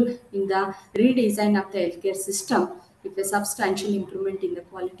role in the redesign of the healthcare system if a substantial improvement in the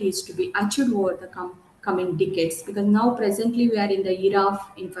quality is to be achieved over the coming decades, because now presently we are in the era of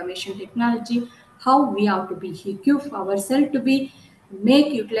information technology. How we have to be equip ourselves to be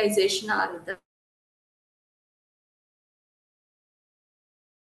make utilization or the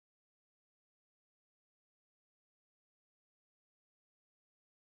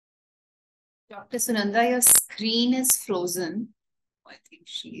Dr. Sunanda, your screen is frozen. I think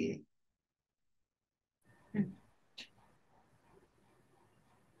she. Hmm.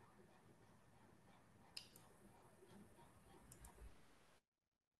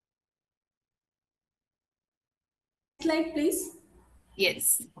 slide, please.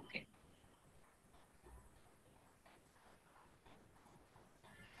 Yes. Okay.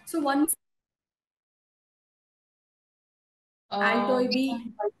 So one Altoy We B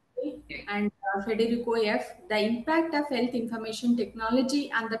can. Okay. and Federico F. The impact of health information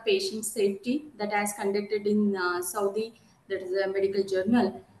technology and the patient safety that has conducted in Saudi, that is a medical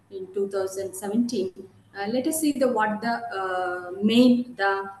journal in 2017. Let us see the what the main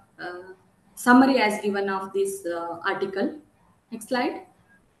the summary has given of this article. Next slide.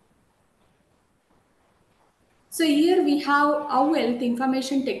 So here we have how health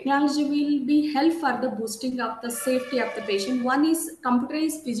information technology will be help for the boosting of the safety of the patient. One is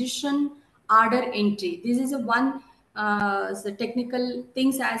computerized physician order entry. This is a one the technical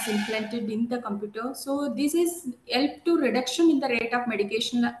things as implemented in the computer. So this is help to reduction in the rate of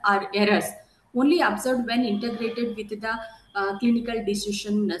medication or errors. Only observed when integrated with the clinical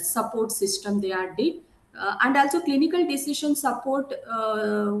decision support system they are did. And also clinical decision support,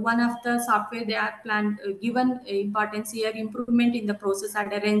 one of the software they are planned given importance here, improvement in the process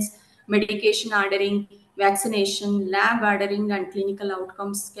adherence, medication ordering, vaccination, lab ordering, and clinical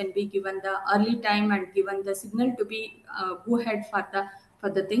outcomes can be given the early time and given the signal to be go ahead for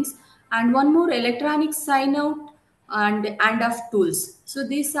the things. And one more, electronic sign out and of tools. So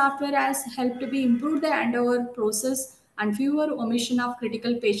this software has helped to be improved the handover process and fewer omission of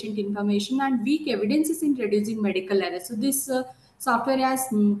critical patient information and weak evidences in reducing medical errors. So this software has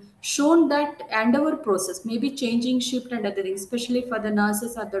shown that handover process, maybe changing shift and other things, especially for the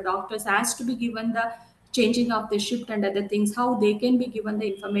nurses or the doctors, has to be given the changing of the shift and other things, how they can be given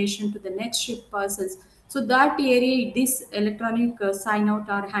the information to the next shift persons. So that area, this electronic sign out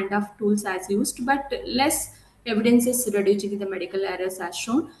or handoff tools as used, but less evidence is reducing the medical errors as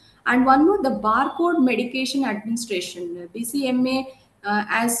shown. And one more, the barcode medication administration, BCMA,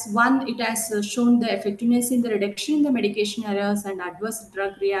 as one, it has shown the effectiveness in the reduction in the medication errors and adverse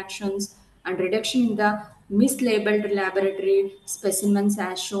drug reactions and reduction in the mislabeled laboratory specimens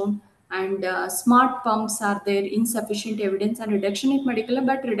as shown. And smart pumps are there, insufficient evidence and reduction in medical,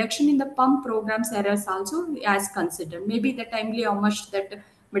 but reduction in the pump programs errors also as considered. Maybe the timely how much that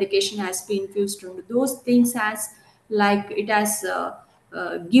medication has been infused into those things, as like it has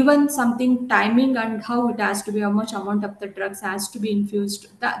given something timing and how it has to be, how much amount of the drugs has to be infused,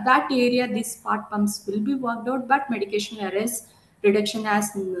 that area these smart pumps will be worked out, but medication errors reduction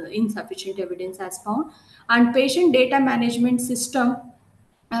as insufficient evidence as found. And patient data management system,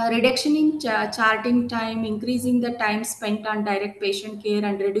 reduction in charting time, increasing the time spent on direct patient care,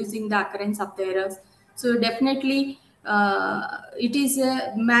 and reducing the occurrence of the errors. So definitely, it is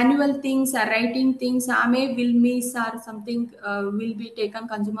manual things, writing things, may will miss or something will be taken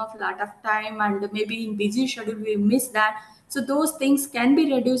consume of lot of time, and maybe in busy schedule we miss that. So those things can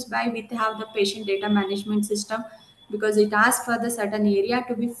be reduced by with have the patient data management system, because it asks for the certain area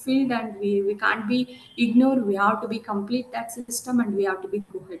to be filled and we can't be ignored, we have to be complete that system and we have to be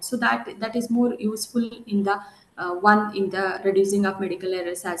go ahead. So that is more useful in the one in the reducing of medical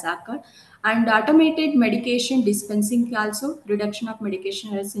errors has occurred. And automated medication dispensing also, reduction of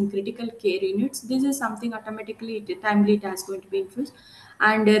medication errors in critical care units, this is something automatically timely it has going to be infused.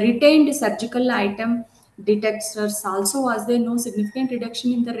 And retained surgical item detectors also was there, no significant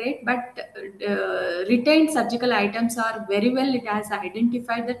reduction in the rate, but retained surgical items are very well, it has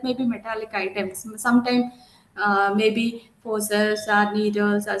identified that maybe metallic items sometimes, maybe forceps or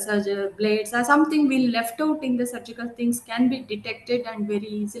needles or surgical blades or something we left out in the surgical things can be detected, and very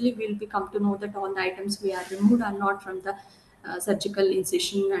easily we'll be come to know that all the items we are removed are not from the surgical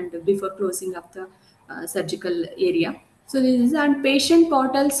incision and before closing of the surgical area. So this is, and patient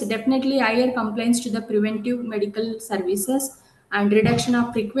portals, definitely higher complaints to the preventive medical services and reduction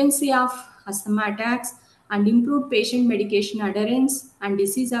of frequency of asthma attacks and improved patient medication adherence and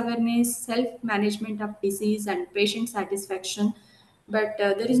disease awareness, self-management of disease and patient satisfaction. But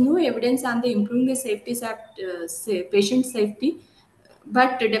there is no evidence on the improving the safety, patient safety,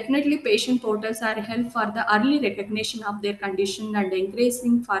 but definitely patient portals are help for the early recognition of their condition and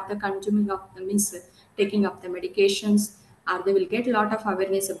increasing for the consuming of the means taking of the medications or they will get a lot of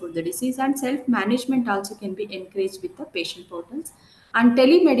awareness about the disease, and self management also can be encouraged with the patient portals. And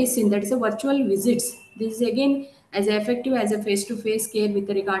telemedicine, that is a virtual visits, this is again as effective as a face to face care with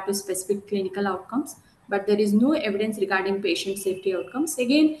regard to specific clinical outcomes, but there is no evidence regarding patient safety outcomes.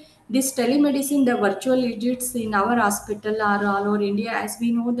 Again, this telemedicine, the virtual visits in our hospital or all over India, as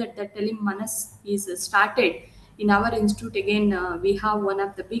we know that the telemanas is started in our institute. Again, we have one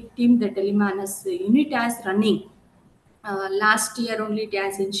of the big team, the telemanas unit as running. Last year only it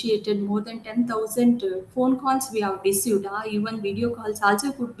has initiated more than 10,000 phone calls we have received. Even video calls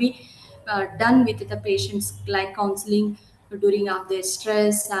also could be done with the patients, like counseling during of their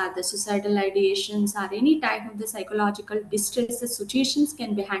stress, the suicidal ideations, or any type of the psychological distress. The situations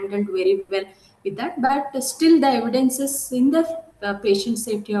can be handled very well with that, but still the evidences in the patient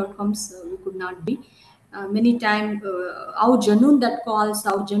safety outcomes we could not be. Many time how genuine that calls,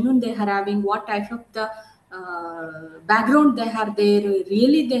 how genuine they are having, what type of the background they are there,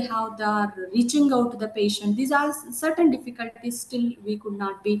 really they have the reaching out to the patient. These are certain difficulties still we could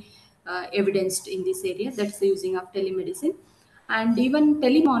not be evidenced in this area. That's the using of telemedicine. And even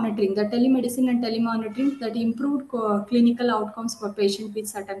telemonitoring, the telemedicine and telemonitoring that improved clinical outcomes for patients with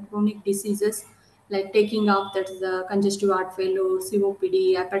certain chronic diseases, like taking off that is the congestive heart failure,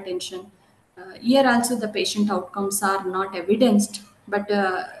 COPD, hypertension. Here also the patient outcomes are not evidenced, but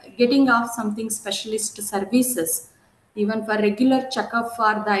getting off something specialist services, even for regular checkup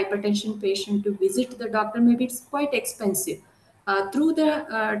for the hypertension patient to visit the doctor, maybe it's quite expensive. Through the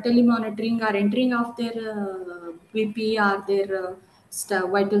telemonitoring or entering of their BP or their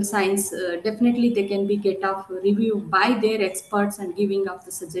vital signs, definitely they can be get off review by their experts and giving of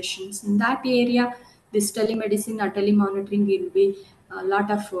the suggestions in that area. This telemedicine or telemonitoring will be a lot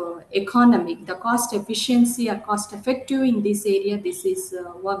of economic, the cost efficiency or cost effective in this area. This is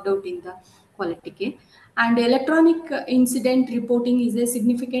worked out in the quality care. And electronic incident reporting is a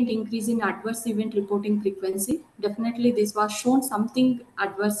significant increase in adverse event reporting frequency. Definitely, this was shown something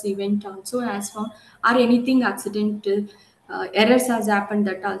adverse event also as found, or anything accidental errors has happened,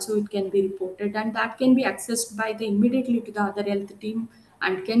 that also it can be reported, and that can be accessed by the immediately to the other health team,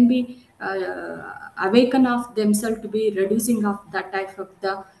 and can be awaken of themselves to be reducing of that type of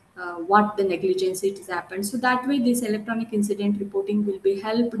the what the negligence it has happened. So that way this electronic incident reporting will be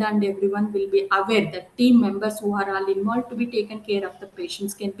helped, and everyone will be aware that team members who are all involved to be taken care of the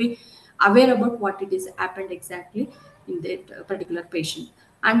patients can be aware about what it is happened exactly in that particular patient.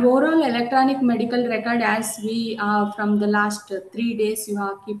 And overall electronic medical record, as we from the last 3 days you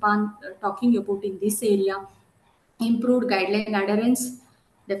have keep on talking about in this area, improved guideline adherence.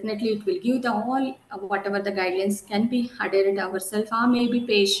 Definitely it will give the all whatever the guidelines can be adhered ourselves, or maybe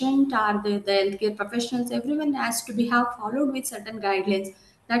patient or the healthcare professionals, everyone has to be have followed with certain guidelines.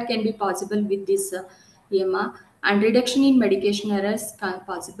 That can be possible with this EMR. And reduction in medication errors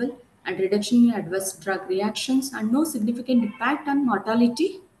possible, and reduction in adverse drug reactions, and no significant impact on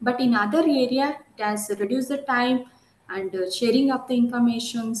mortality. But in other area it has reduced the time and sharing of the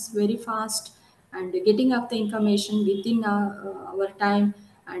informations very fast, and getting up the information within our time.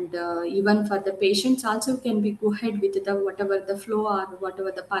 And even for the patients also can be go ahead with the whatever the flow or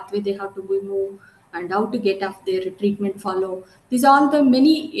whatever the pathway they have to be move, and how to get off their treatment follow. These are the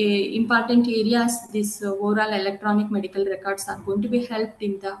many important areas. These overall electronic medical records are going to be helped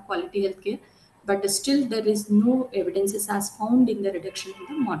in the quality healthcare, but still there is no evidences as found in the reduction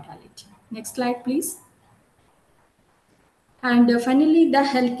in the mortality. Next slide please. And finally, the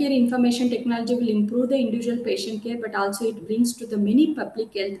healthcare information technology will improve the individual patient care, but also it brings to the many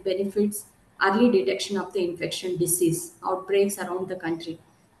public health benefits, early detection of the infection disease outbreaks around the country.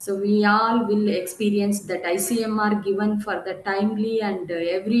 So we all will experience that ICMR given for the timely, and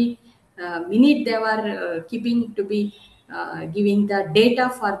every minute they were keeping to be giving the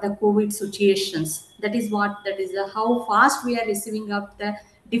data for the COVID situations. That is what, that is how fast we are receiving up the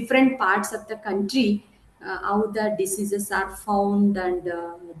different parts of the country, how the diseases are found, and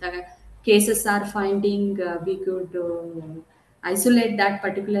the cases are finding. We could isolate that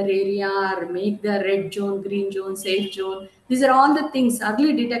particular area, or make the red zone, green zone, safe zone. These are all the things.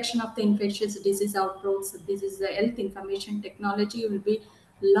 Early detection of the infectious disease outbreaks. This is the health information technology will be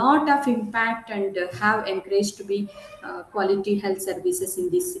lot of impact, and have encouraged to be quality health services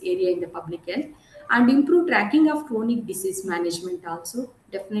in this area in the public health. And improve tracking of chronic disease management also.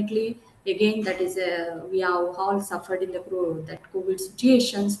 Definitely, again, that is we have all suffered in the that COVID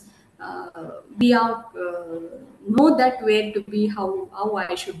situations. We have know that where to be, how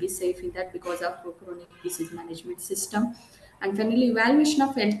I should be safe in that because of chronic disease management system. And finally, evaluation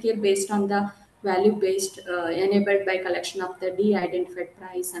of healthcare based on the value based, enabled by collection of the de-identified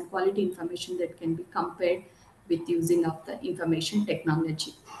price and quality information that can be compared. with using of the information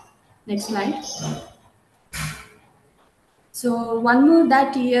technology. Next slide. So one more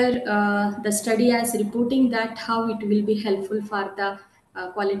that year, the study is reporting that how it will be helpful for the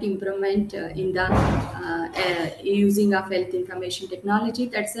quality improvement in the using of health information technology.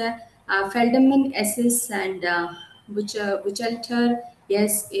 That's a Feldman SS and Buchalter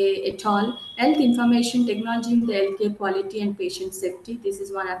et al. Health information technology in the healthcare quality and patient safety. This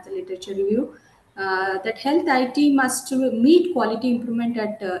is one of the literature review. That health IT must meet quality improvement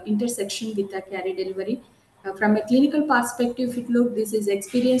at intersection with the care delivery. From a clinical perspective, if it look, this is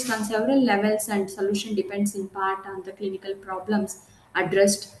experienced on several levels and solution depends in part on the clinical problems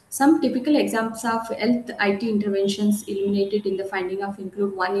addressed. Some typical examples of health IT interventions illuminated in the finding of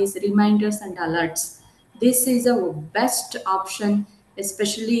include one is reminders and alerts. This is a best option,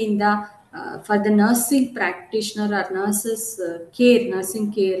 especially in the for the nursing practitioner or nurses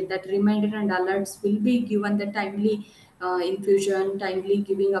nursing care. That reminder and alerts will be given the timely infusion, timely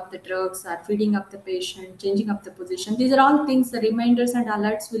giving of the drugs, or feeding up the patient, changing up the position. These are all things. The reminders and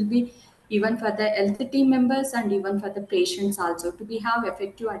alerts will be even for the health team members and even for the patients also to be have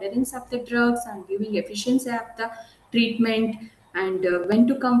effective adherence of the drugs and giving efficiency of the treatment, and when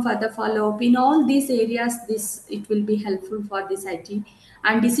to come for the follow up in all these areas. This it will be helpful for this IT,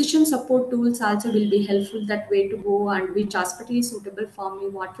 and decision support tools also will be helpful, that way to go and which hospital is suitable for me,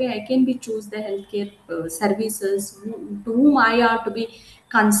 what way I can be choose the healthcare services, to whom I are to be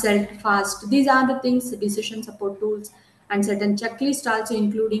consult fast. These are the things, decision support tools, and certain checklist also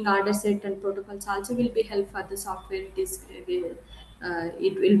including order set and protocols also will be help for the software.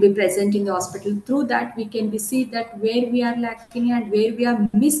 It will be present in the hospital. Through that we can be see that where we are lacking and where we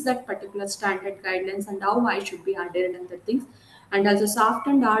have missed that particular standard guidelines and how I should be adhered and the things. And also soft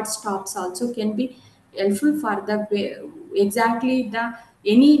and hard stops also can be helpful for the exactly the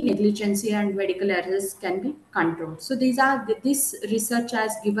any negligence and medical errors can be controlled. So these are this research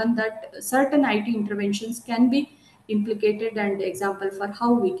has given that certain IT interventions can be implicated and example for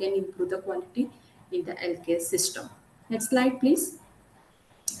how we can improve the quality in the healthcare system. Next slide, please.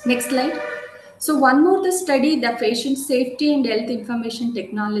 Next slide. So one more the study, the patient safety and health information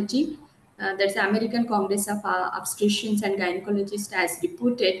technology, that's the American Congress of Obstetricians and Gynecologists has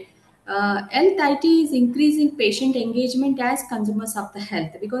reported. Health IT is increasing patient engagement as consumers of the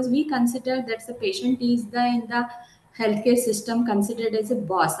health, because we consider that the patient is the in the healthcare system considered as a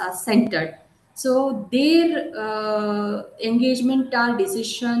boss or centered. So their engagement or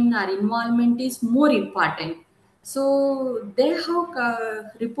decision or involvement is more important. So they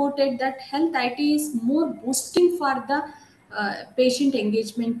have reported that health IT is more boosting for the patient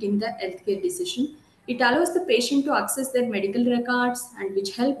engagement in the healthcare decision. It allows the patient to access their medical records and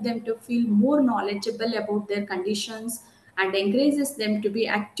which help them to feel more knowledgeable about their conditions and encourages them to be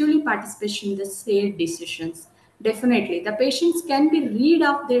actively participation in the shared decisions. Definitely, the patients can be read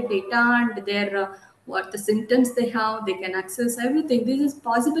of their data and their what the symptoms they have. They can access everything. This is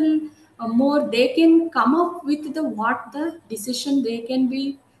possible. More they can come up with the what the decision they can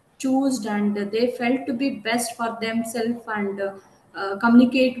be chosen and they felt to be best for themselves, and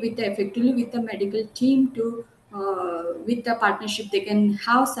communicate with effectively with the medical team to with the partnership they can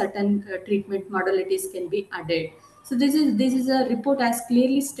have certain treatment modalities can be added. So this is a report as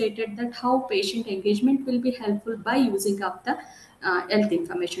clearly stated that how patient engagement will be helpful by using of the health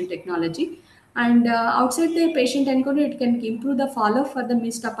information technology. And outside the patient encounter, it can improve the follow for the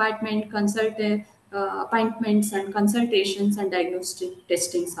missed appointment, appointments and consultations and diagnostic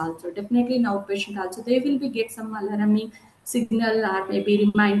testings also. Definitely in outpatient also, they will be get some alarming signal or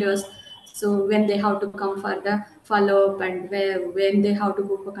maybe reminders. So when they have to come for the follow up and when they have to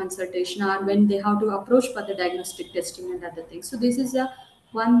go for consultation or when they have to approach for the diagnostic testing and other things. So this is a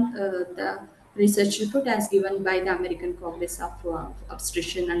one the research report as given by the American Congress of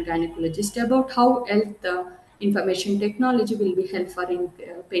Obstetrician and Gynecologist about how health information technology will be helpful in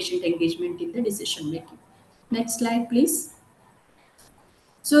patient engagement in the decision making. Next slide, please.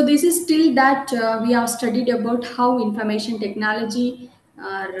 So this is still that we have studied about how information technology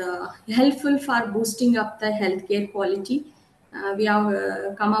are helpful for boosting up the healthcare quality. We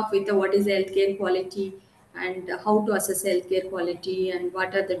have come up with what is healthcare quality and how to assess healthcare quality and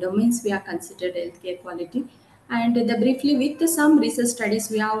what are the domains we are considered healthcare quality. And the briefly with some research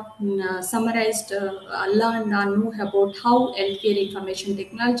studies we have summarized, learned and know about how healthcare information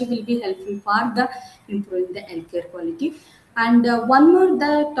technology will be helpful for the improving the healthcare quality. And one more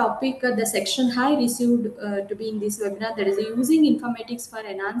the topic, the section I received to be in this webinar, that is using informatics for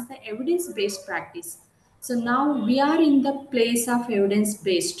enhance the evidence-based practice. So now we are in the place of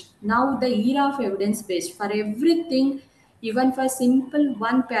evidence-based. Now the era of evidence-based for everything. Even for simple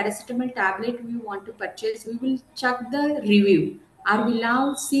one paracetamol tablet we want to purchase, we will check the review, or will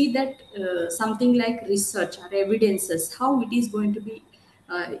now see that something like research or evidences, how it is going to be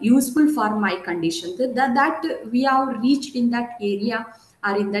useful for my condition. That we have reached in that area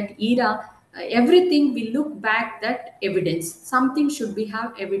or in that era. Everything we look back that evidence, something should be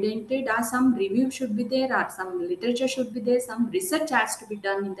have evidented, or some review should be there, or some literature should be there, some research has to be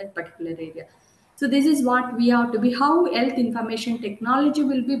done in that particular area. So this is what we have to be, how health information technology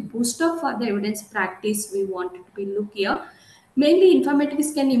will be booster for the evidence practice we want to be look here. Mainly,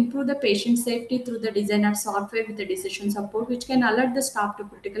 informatics can improve the patient safety through the design of software with the decision support, which can alert the staff to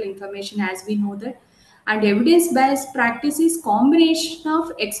critical information, as we know that. And evidence-based practice is combination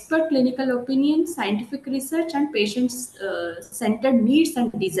of expert clinical opinion, scientific research, and patient-centered needs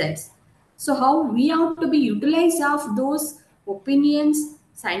and desires. So how we have to be utilized of those opinions,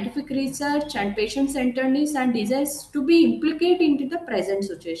 scientific research, and patient-centeredness and desires to be implicated into the present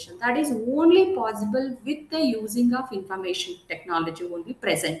situation. That is only possible with the using of information technology only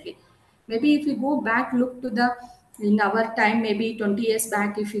presently. Maybe if we go back, look to the in our time, maybe 20 years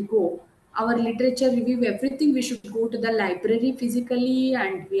back, if we go, our literature review, everything, we should go to the library physically,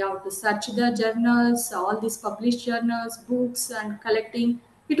 and we have to search the journals, all these published journals, books, and collecting.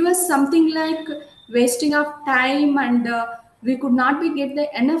 It was something like wasting of time, and we could not be get the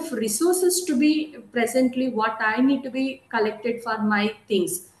enough resources to be presently what I need to be collected for my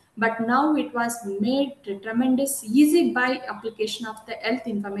things. But now it was made tremendous easy by application of the health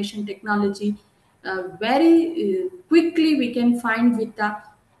information technology. Very quickly we can find with the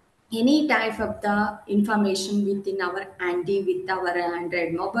any type of the information within our handy with our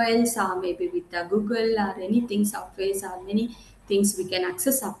Android mobiles, or maybe with the Google or anything software, or many things we can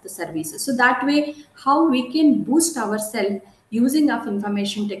access of the services. So that way, how we can boost ourselves using of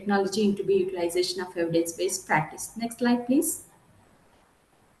information technology into the utilization of evidence-based practice. Next slide, please.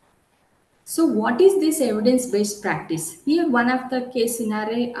 So, what is this evidence-based practice? Here, one of the case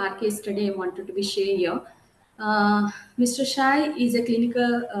scenario or case study I wanted to be share here. Mr. Shai is a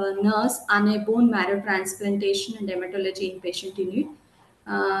clinical nurse on a bone marrow transplantation and hematology inpatient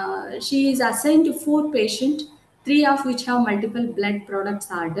unit. She is assigned to 4 patients, 3 of which have multiple blood products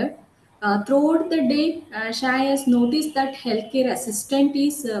ordered. Throughout the day, Shai has noticed that healthcare assistant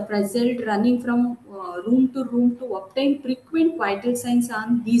is present, running from room to room to obtain frequent vital signs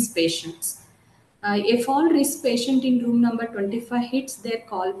on these patients. A fall risk patient in room number 25 hits their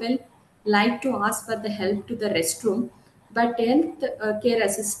call bell, like to ask for the help to the restroom, but health care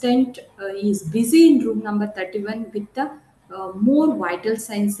assistant is busy in room number 31 with the more vital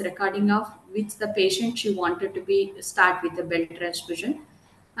signs recording of which the patient she wanted to be start with the blood transfusion.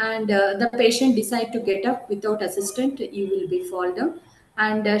 And the patient decide to get up without assistant, you will be fall down.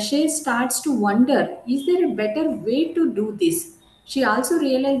 And she starts to wonder, is there a better way to do this? She also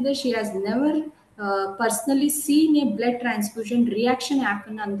realized that she has never personally seen a blood transfusion reaction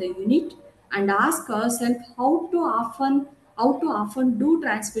happen on the unit, and ask herself how to often do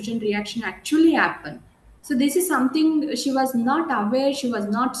transfusion reaction actually happen. So this is something she was not aware, she was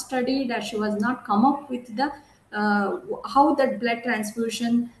not studied, or she was not come up with the how that blood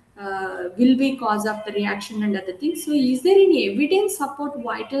transfusion will be cause of the reaction and other things. So is there any evidence support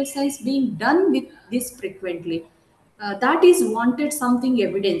vital signs being done with this frequently? That is wanted something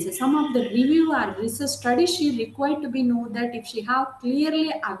evidence. Some of the review or research studies she required to be know that if she have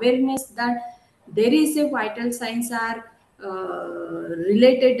clearly awareness that there is a vital signs are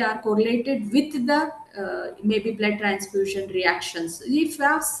related or correlated with the maybe blood transfusion reactions. If you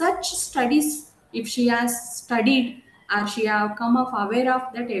have such studies, if she has studied or she have come of aware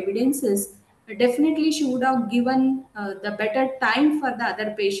of that evidences, definitely she would have given the better time for the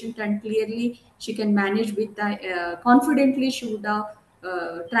other patient, and clearly she can manage with the confidently she would have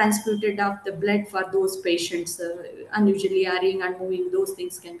transfuted of the blood for those patients, unusually airing and moving, those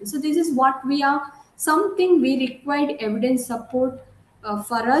things can be. So this is what we are, something we required evidence support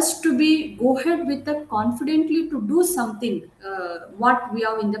for us to be go ahead with the confidently to do something what we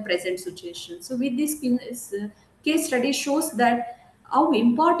are in the present situation. So with this case study shows that how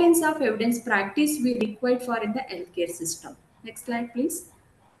importance of evidence practice we required for in the healthcare system. Next slide, please.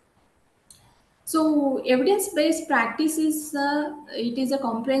 So evidence-based practice is it is a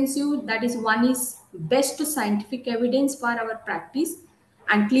comprehensive, that is one is best scientific evidence for our practice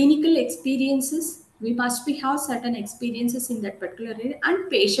and clinical experiences. We must be have certain experiences in that particular area, and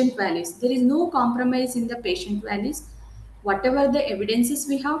patient values. There is no compromise in the patient values. Whatever the evidences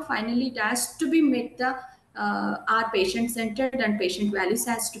we have, finally it has to be met the our patient centered and patient values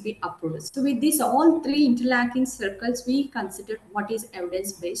has to be approved. So with this all three interlocking circles, we consider what is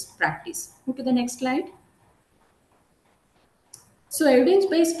evidence based practice. Move to the next slide. So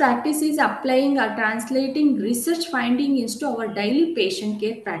evidence-based practice is applying or translating research finding into our daily patient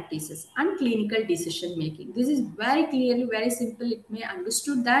care practices and clinical decision making. This is very clearly, very simple. It may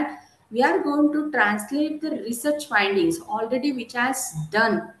understood that we are going to translate the research findings already which has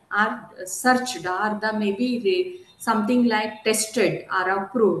done or searched or the maybe something like tested or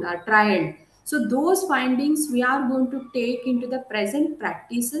approved or tried. So those findings we are going to take into the present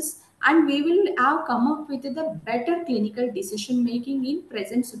practices, and we will have come up with the better clinical decision making in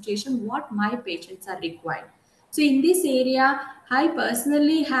present situation what my patients are required. So in this area I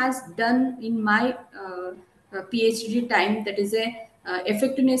personally has done in my PhD time, that is a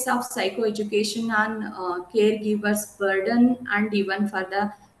effectiveness of psychoeducation on caregivers burden and even for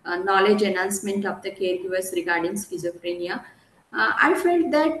the knowledge enhancement of the caregivers regarding schizophrenia. I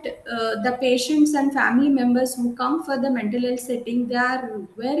felt that the patients and family members who come for the mental health setting, they are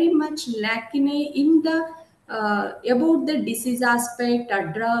very much lacking in the about the disease aspect,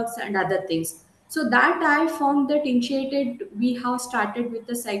 drugs and other things. So that I found that initiated, we have started with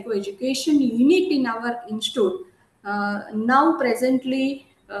the psychoeducation unit in our institute. Now presently,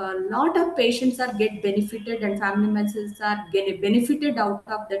 a lot of patients are get benefited and family members are get benefited out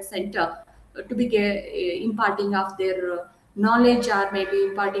of that center to be imparting of their knowledge or maybe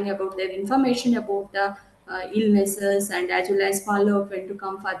imparting about their information about the illnesses, and as well as follow up, when to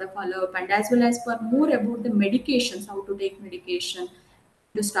come for the follow up, and as well as for more about the medications, how to take medication,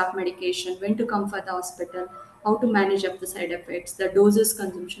 when to stop medication, when to come for the hospital, how to manage up the side effects, the doses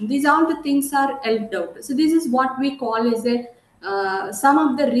consumption. These all the things are helped out. So this is what we call as a some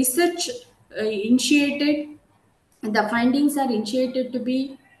of the research initiated, the findings are initiated to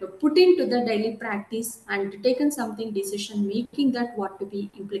be put into the daily practice and taken something decision making that what to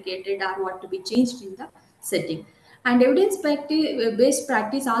be implicated or what to be changed in the setting. And based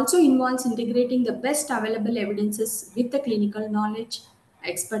practice also involves integrating the best available evidences with the clinical knowledge,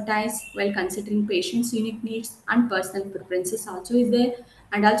 expertise, while considering patients' unique needs and personal preferences also is there.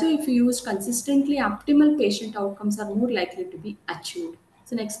 And also if you use consistently, optimal patient outcomes are more likely to be achieved.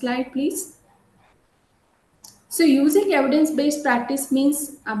 So next slide please. So, using evidence based practice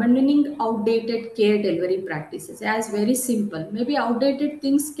means abandoning outdated care delivery practices. As very simple. Maybe outdated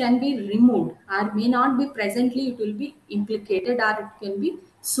things can be removed or may not be presently, it will be implicated or it can be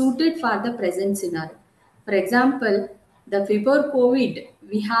suited for the present scenario. For example, the before COVID,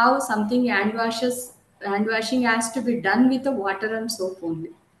 we have something hand washing has to be done with the water and soap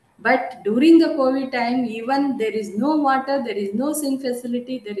only. But during the COVID time, even there is no water, there is no sink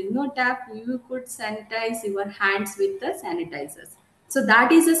facility, there is no tap, you could sanitize your hands with the sanitizers. So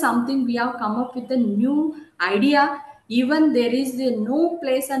that is a something we have come up with a new idea. Even there is no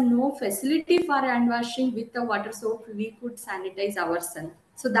place and no facility for hand washing with the water soap, we could sanitize ourselves.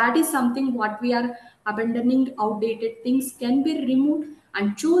 So that is something what we are abandoning. Outdated things can be removed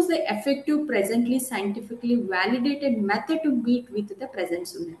and choose the effective, presently scientifically validated method to meet with the present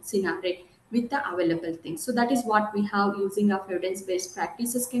scenario with the available things. So that is what we have using of evidence-based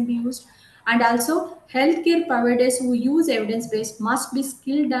practices can be used. And also healthcare providers who use evidence-based must be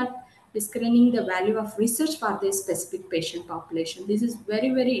skilled at discerning the value of research for their specific patient population. This is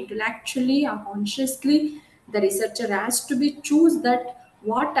very, very intellectually or consciously the researcher has to be choose that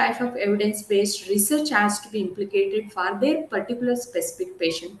what type of evidence-based research has to be implicated for their particular specific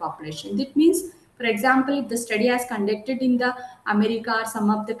patient population. That means, for example, if the study has conducted in the America or some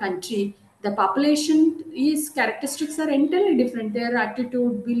of the country, the population is characteristics are entirely different. Their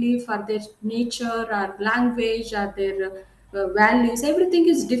attitude, belief, or their nature, or language, or their values, everything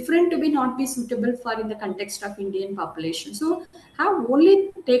is different to be not be suitable for in the context of Indian population. So have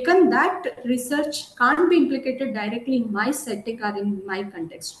only taken that research can't be implicated directly in my setting or in my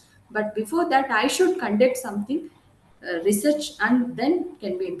context. But before that, I should conduct something research and then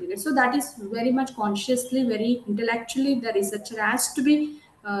can be implicated. So that is very much consciously, very intellectually, the researcher has to be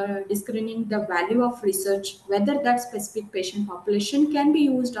discerning the value of research, whether that specific patient population can be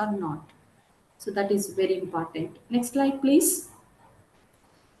used or not. So that is very important. Next slide, please.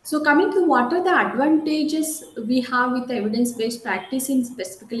 So coming to what are the advantages we have with evidence-based practice in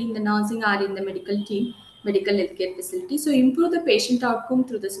specifically in the nursing or in the medical team, medical healthcare facility. So improve the patient outcome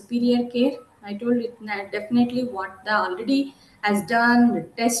through the superior care. I told it definitely what the already has done,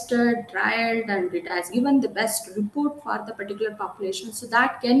 tested, trialed, and it has given the best report for the particular population. So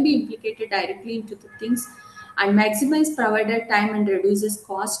that can be implicated directly into the things, and maximize provider time and reduces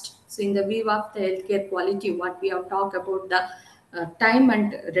cost. So in the view of the healthcare quality, what we have talked about the time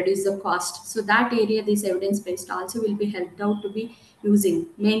and reduce the cost. So that area, this evidence based also will be helped out to be using.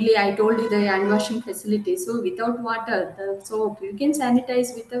 Mainly, I told you the hand washing facility. So without water, the soap you can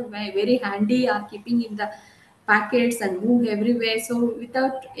sanitize with a very handy or keeping in the packets and move everywhere. So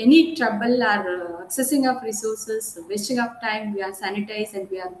without any trouble or accessing of resources, wasting of time, we are sanitized and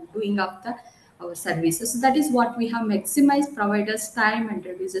we are doing up the our services. So that is what we have maximized providers' time and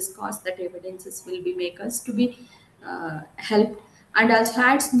reduces cost. That evidences will be make us to be helped, and also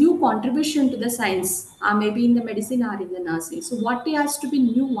adds new contribution to the science, maybe in the medicine or in the nursing. So what has to be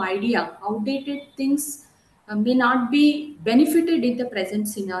new idea, outdated things may not be benefited in the present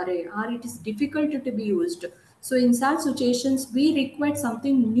scenario, or it is difficult to be used. So in such situations we require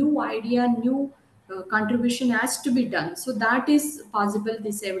something new idea, new contribution has to be done. So that is possible.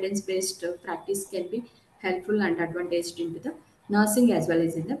 This evidence based practice can be helpful and advantaged into the nursing as well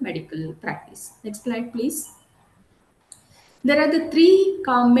as in the medical practice. Next slide please. There are the three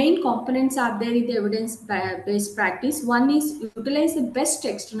main components are there in the evidence-based practice. One is utilize the best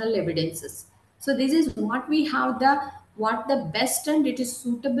external evidences. So this is what we have what the best and it is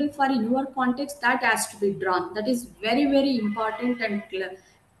suitable for your context that has to be drawn. That is very important and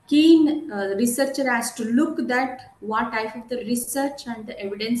keen researcher has to look that what type of the research and the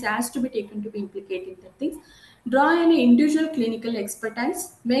evidence has to be taken to be implicated in the things. Draw an individual clinical expertise,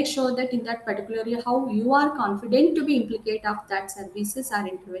 make sure that in that particular area how you are confident to be implicate of that services or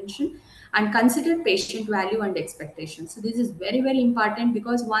intervention, and consider patient value and expectations. So this is very important,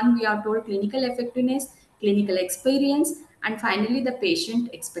 because one, we are told clinical effectiveness, clinical experience, and finally the patient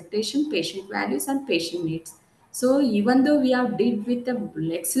expectation, patient values and patient needs. So even though we have did with the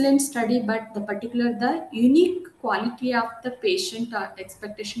excellent study, but the particular the unique quality of the patient or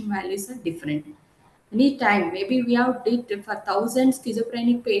expectation values are different. Anytime, maybe we have did for thousands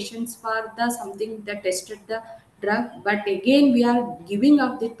schizophrenic patients for the something that tested the drug, but again we are giving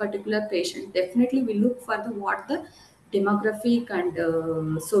up this particular patient. Definitely, we look for the what the demographic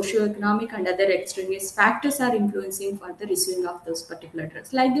and socio-economic and other extraneous factors are influencing for the receiving of those particular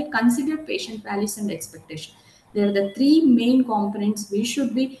drugs. Like that, consider patient values and expectation. There are the three main components we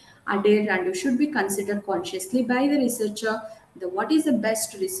should be adhered and should be considered consciously by the researcher. The what is the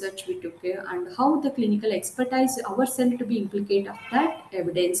best research we took care, and how the clinical expertise ourselves to be implicate of that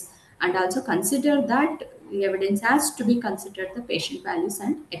evidence, and also consider that the evidence has to be considered the patient values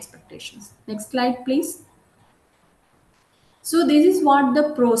and expectations. Next slide please. So this is what the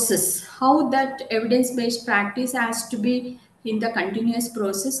process, how that evidence-based practice has to be in the continuous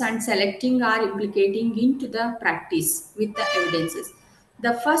process and selecting or implicating into the practice with the evidences.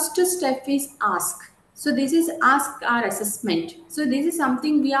 The first step is ask. So this is ask or assessment. So this is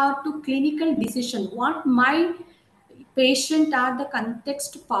something we are to clinical decision. What my patient or the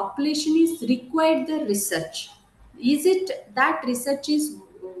context population is required the research. Is it that research is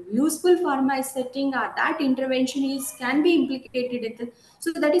useful for my setting, or that intervention is can be implicated in the,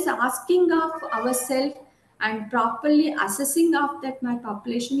 so that is asking of ourselves and properly assessing of that my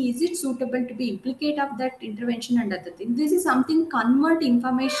population, is it suitable to be implicate of that intervention and other things. This is something convert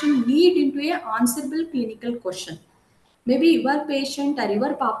information need into a answerable clinical question. Maybe your patient or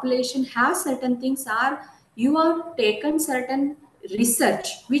your population has certain things, or you have taken certain research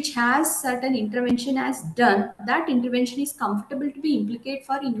which has certain intervention as done, that intervention is comfortable to be implicate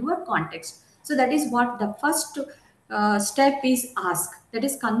for in your context. So that is what the first step is ask, that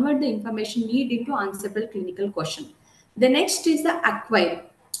is convert the information need into answerable clinical question. The next is the acquire.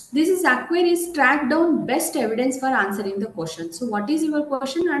 This is acquire is track down best evidence for answering the question. So what is your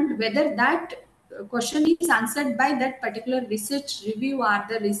question, and whether that question is answered by that particular research review or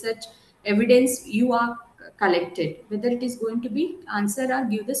the research evidence you are collected, whether it is going to be answer or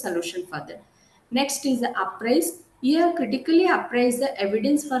give the solution further. Next is the appraise. Here critically appraise the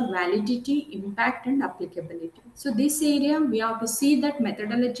evidence for validity, impact and applicability. So this area we have to see that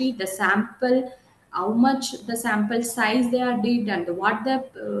methodology, the sample, how much the sample size they are did, and what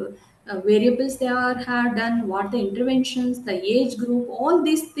the variables they are have done, what the interventions, the age group, all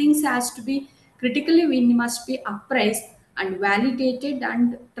these things has to be critically we must be appraised and validated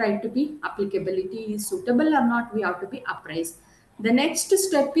and try to be applicability is suitable or not, we have to be appraised. The next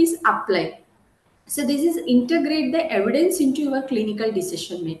step is apply. So this is integrate the evidence into your clinical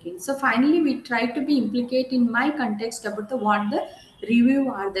decision making. So finally, we try to be implicate in my context about the what the review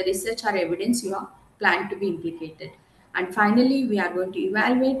or the research or evidence you are planned to be implicated. And finally, we are going to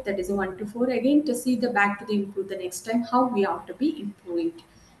evaluate, that is a 1 to 4 again to see the back to the improve the next time how we have to be improved.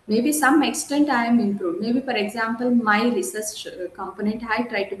 Maybe some extent I am improved. Maybe for example, my research component I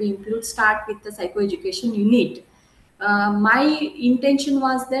try to be improved. Start with the psychoeducation unit. My intention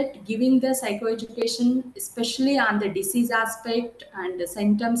was that giving the psychoeducation, especially on the disease aspect and the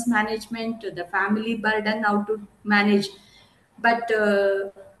symptoms management, the family burden, how to manage. But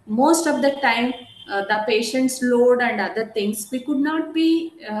most of the time, the patient's load and other things, we could not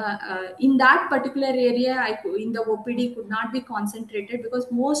be in that particular area. In the OPD could not be concentrated because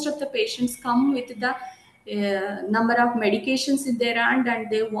most of the patients come with the number of medications in their hand, and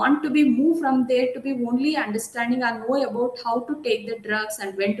they want to be moved from there to be only understanding or know about how to take the drugs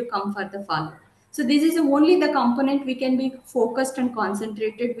and when to come for the follow. So this is only the component we can be focused and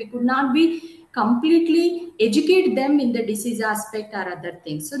concentrated. We could not be completely educate them in the disease aspect or other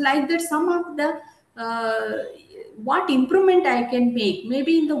things. So like that, some of the what improvement I can make,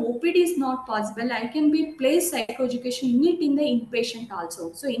 maybe in the OPD is not possible. I can be place psychoeducation in it in the inpatient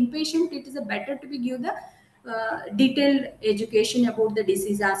also. So inpatient, it is a better to be give the detailed education about the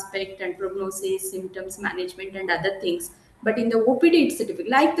disease aspect and prognosis, symptoms management, and other things. But in the OPD, it's difficult.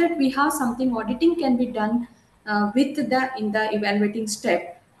 Like that, we have something auditing can be done with the in the evaluating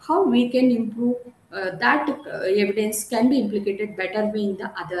step. How we can improve that evidence can be implicated better way in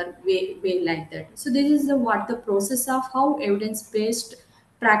the other way like that. So this is what the process of how evidence based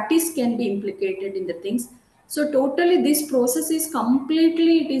practice can be implicated in the things. So totally this process is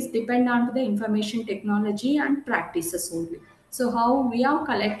completely, it is depend on the information technology and practices only. So how we have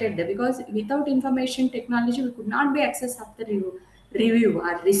collected that, because without information technology we could not be access of the review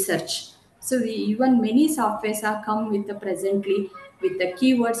or research. So even many softwares are come with the presently with the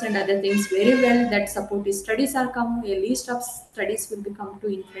keywords and other things very well that supportive studies are come. A list of studies will be come to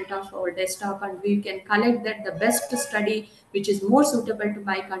in front of our desktop, and we can collect that the best study which is more suitable to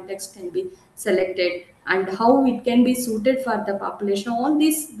my context can be selected, and how it can be suited for the population. All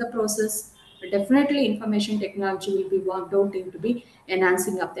this the process, definitely information technology will be worked out into be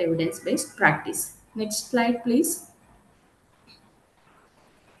enhancing of the evidence based practice. Next slide please.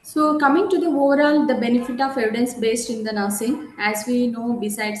 So, coming to the overall, the benefit of evidence based in the nursing, as we know,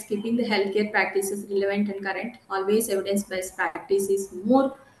 besides keeping the healthcare practices relevant and current, always evidence based practice is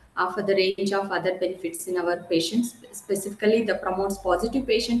more for the range of other benefits in our patients. Specifically, the promotes positive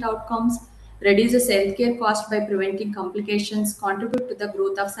patient outcomes, reduces healthcare cost by preventing complications, contribute to the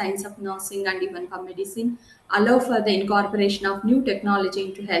growth of science of nursing and even for medicine, allow for the incorporation of new technology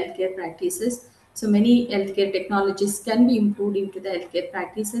into healthcare practices. So many healthcare technologies can be improved into the healthcare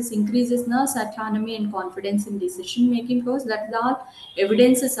practices, increases nurse autonomy and confidence in decision making, because that all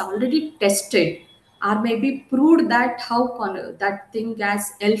evidence is already tested or maybe proved that how that thing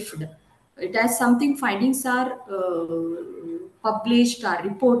has helped. It has something findings are published or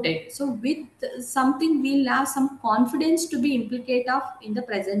reported. So with something we'll have some confidence to be implicate of in the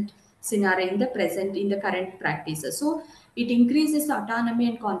present scenario, in the present, in the current practices. So it increases autonomy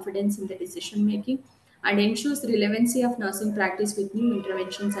and confidence in the decision making, and ensures relevancy of nursing practice with new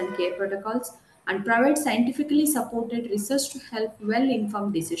interventions and care protocols, and provides scientifically supported research to help well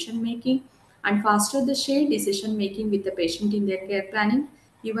informed decision making and foster the shared decision making with the patient in their care planning.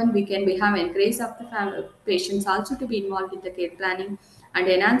 Even we have encouraged of the patients also to be involved in the care planning, and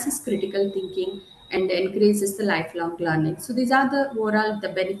enhances critical thinking and encourages the lifelong learning. So these are the overall the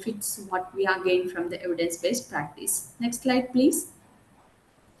benefits what we are gained from the evidence-based practice. Next slide, please.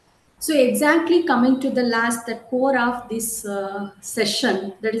 So exactly coming to the last, the core of this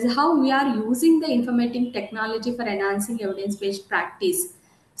session, that is how we are using the informatic technology for enhancing evidence-based practice.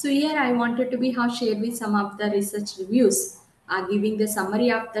 So here I wanted to be have shared with some of the research reviews, giving the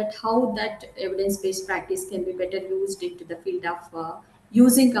summary of that how that evidence-based practice can be better used into the field of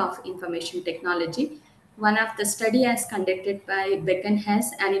using of information technology. One of the study as conducted by Beacon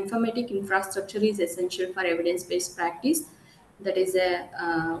has an informatic infrastructure is essential for evidence-based practice. That is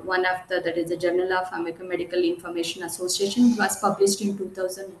a one of the that is a Journal of American Medical Information Association. It was published in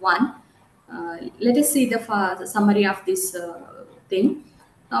 2001. Let us see the summary of this thing.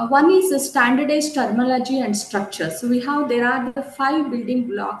 One is the standardized terminology and structure. So we have there are the five building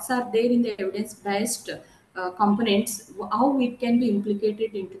blocks are there in the evidence based components, how it can be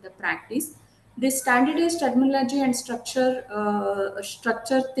implicated into the practice. This standardized terminology and structure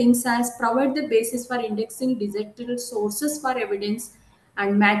things as provide the basis for indexing digital sources for evidence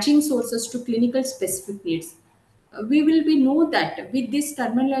and matching sources to clinical specific needs. We will be know that with these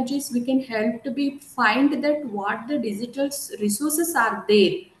terminologies we can help to be find that what the digital resources are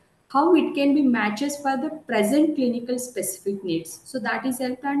there, how it can be matches for the present clinical specific needs. So that is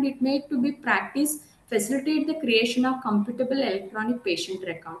help, and it made to be practice facilitate the creation of computable electronic patient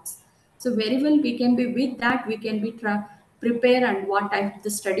records. So very well we can be with that we can be prepare, and what type of the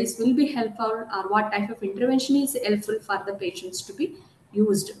studies will be helpful or what type of intervention is helpful for the patients to be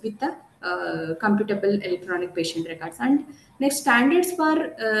used with the computable electronic patient records. And next, standards for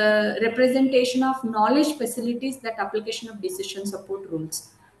representation of knowledge facilities that application of decision support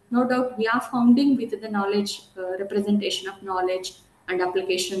rules. No doubt we are founding with the knowledge representation of knowledge and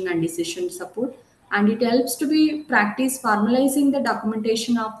application and decision support. and it helps to be practice formalizing the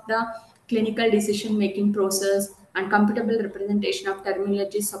documentation of the clinical decision making process and computable representation of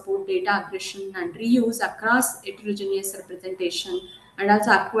terminology, support data aggression and reuse across heterogeneous representation, and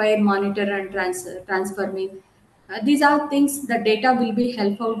also acquire, monitor and transforming. These are things the data will be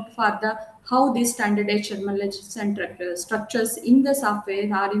helpful for the how these standardized terminologies and structures in the software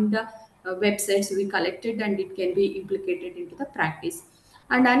or in the websites we collected, and it can be implicated into the practice.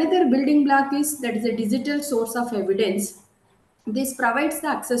 And another building block is that is a digital source of evidence. This provides the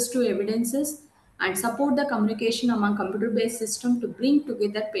access to evidences and support the communication among computer-based system to bring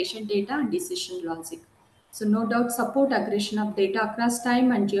together patient data and decision logic. So no doubt support aggregation of data across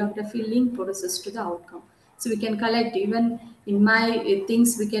time and geography link process to the outcome. So we can collect even in my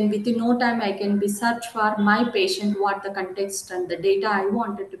things, we can within no time I can be search for my patient what the context and the data I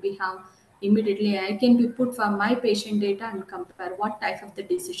wanted to be have. Immediately I can be put for my patient data and compare what type of the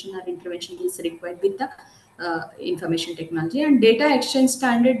decision or intervention is required with the information technology. And data exchange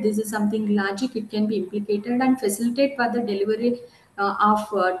standard, this is something logic, it can be implicated and facilitate for the delivery of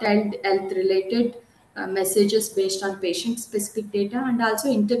child health related messages based on patient specific data, and also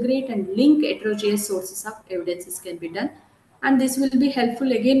integrate and link heterogeneous sources of evidences can be done. And this will be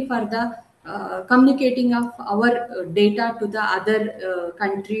helpful again for the communicating of our data to the other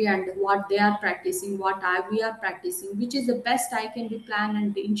country and what they are practicing, we are practicing, which is the best I can be plan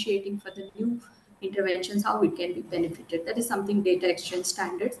and initiating for the new interventions, how it can be benefited. That is something data exchange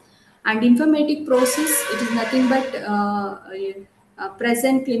standards. And informatic process, it is nothing but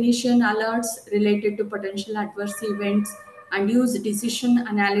present clinician alerts related to potential adverse events and use decision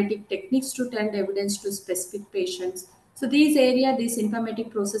analytic techniques to tell evidence to specific patients. So these area, this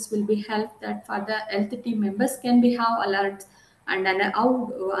informatic process will be helped that for the health team members can be have alerts, and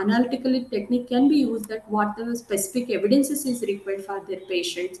how analytical technique can be used that what the specific evidences is required for their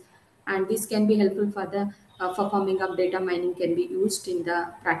patients, and this can be helpful for the performing of data mining can be used in the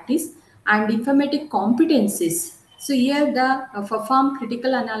practice. And informatic competencies, so here the perform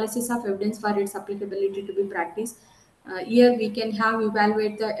critical analysis of evidence for its applicability to be practiced. Here we can have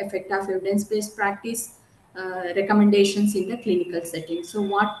evaluate the effect of evidence based practice recommendations in the clinical setting. So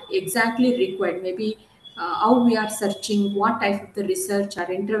what exactly required, maybe how we are searching, what type of the research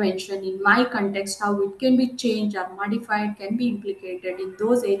or intervention in my context, how it can be changed or modified, can be implicated in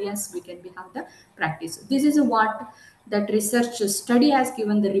those areas we can be have the practice. This is what that research study has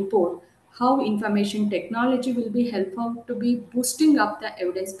given the report, how information technology will be helpful to be boosting up the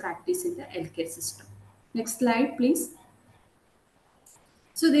evidence practice in the healthcare system. Next slide, please.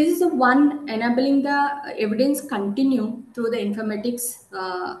 So this is the one enabling the evidence continue through the informatics,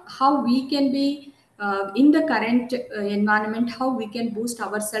 how we can be in the current environment, how we can boost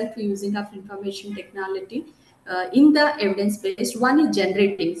ourselves using of information technology in the evidence based. One is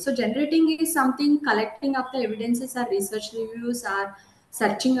generating. So generating is something collecting of the evidences or research reviews or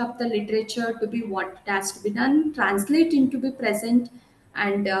searching up the literature to be what has to be done, translate into be present,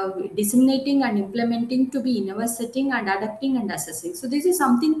 and disseminating and implementing to be in our setting and adapting and assessing. So this is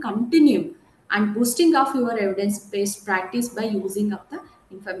something continue and boosting of your evidence-based practice by using of the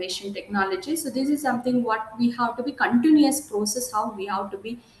information technology. So this is something what we have to be continuous process, how we have to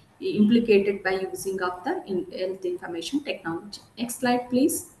be implicated by using of the health information technology. Next slide,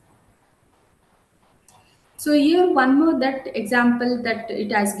 please. So here one more that example that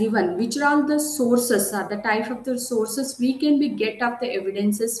it has given, which are all the sources or the type of the sources we can be get of the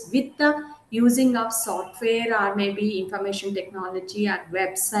evidences with the using of software or maybe information technology or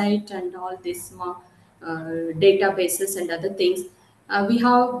website and all this databases and other things. We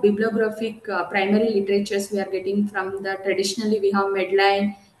have bibliographic primary literatures we are getting from the traditionally we have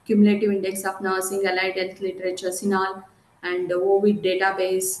Medline, cumulative index of nursing, allied health literatures in all, and the OVID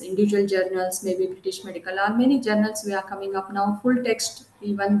database, individual journals, maybe British Medical, or many journals we are coming up now, full text,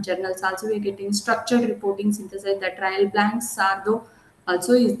 even journals also we are getting structured reporting synthesis, the trial blanks are though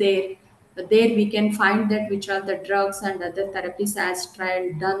also is there. There we can find that which are the drugs and other therapies as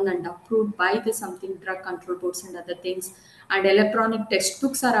trial done and approved by the something drug control boards and other things. And electronic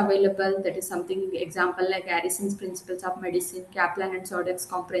textbooks are available. That is something example like Harrison's Principles of Medicine, Kaplan and Sodek's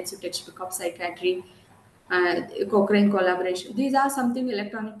Comprehensive Textbook of Psychiatry, Cochrane collaboration. These are something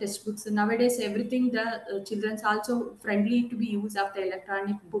electronic textbooks. Nowadays, everything the children's also friendly to be used of the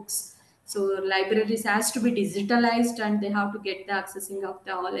electronic books. So libraries has to be digitalized and they have to get the accessing of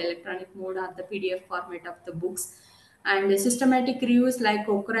the all electronic mode or the PDF format of the books. And the systematic reviews like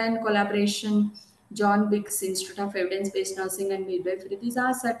Cochrane collaboration, John Bick's Institute of Evidence-Based Nursing and Midwifery. These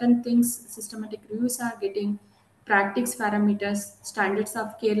are certain things. Systematic reviews are getting practice parameters, standards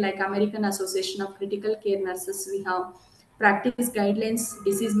of care like American Association of Critical Care Nurses we have, practice guidelines,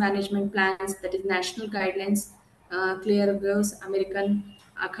 disease management plans, that is national guidelines, clear goals, American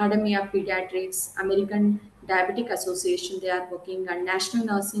Academy of Pediatrics, American Diabetic Association, they are working, and National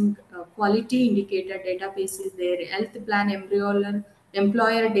Nursing Quality Indicator database is there, health plan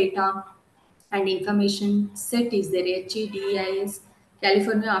employer data and information set is there, HEDIS,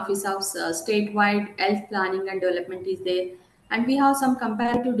 California Office of Statewide Health Planning and Development is there. And we have some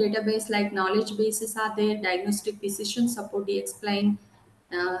comparative database like knowledge bases are there, diagnostic decision support, explain,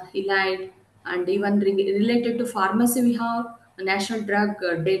 Elite, and even related to pharmacy, we have a national drug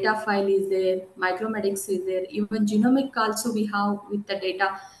data file is there, micromedics is there, even genomic also we have with the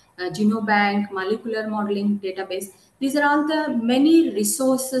data, genobank, molecular modeling database. These are all the many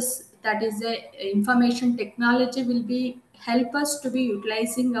resources that is the information technology will be help us to be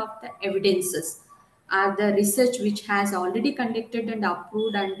utilizing of the evidences, the research which has already conducted and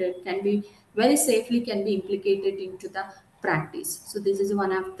approved and can be very safely can be implicated into the practice. So this is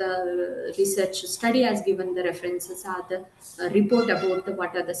one of the research study has given the references are the report about the,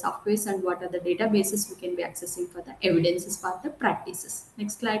 what are the softwares and what are the databases we can be accessing for the evidences for the practices.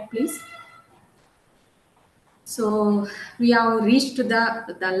 Next slide, please. So we have reached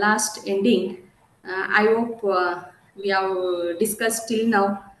the last ending. I hope we have discussed till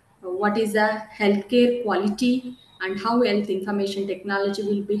now what is the healthcare quality and how health information technology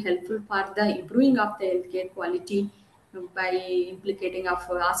will be helpful for the improving of the healthcare quality by implicating of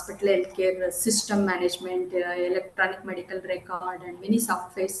hospital healthcare system management, electronic medical record, and many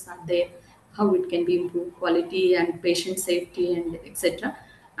softwares are there. How it can be improved quality and patient safety and etc.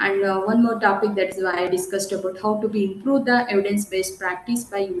 And one more topic, that is why I discussed about how to be improve the evidence-based practice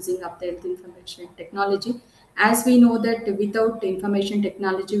by using of the health information technology. As we know that without information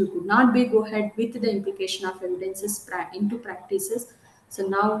technology, we could not be go ahead with the implication of evidences into practices. So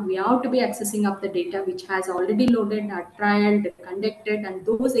now we have to be accessing of the data which has already loaded, trialed, conducted, and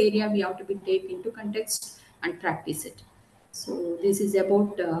those area we have to be take into context and practice it. So this is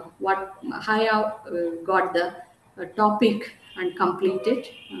about what I have got the topic and completed.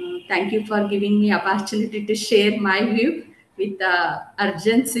 Thank you for giving me opportunity to share my view with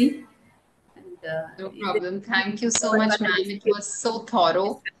urgency. And No is there problem. Thank you so anything much, for ma'am. the It was so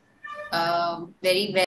thorough, very well.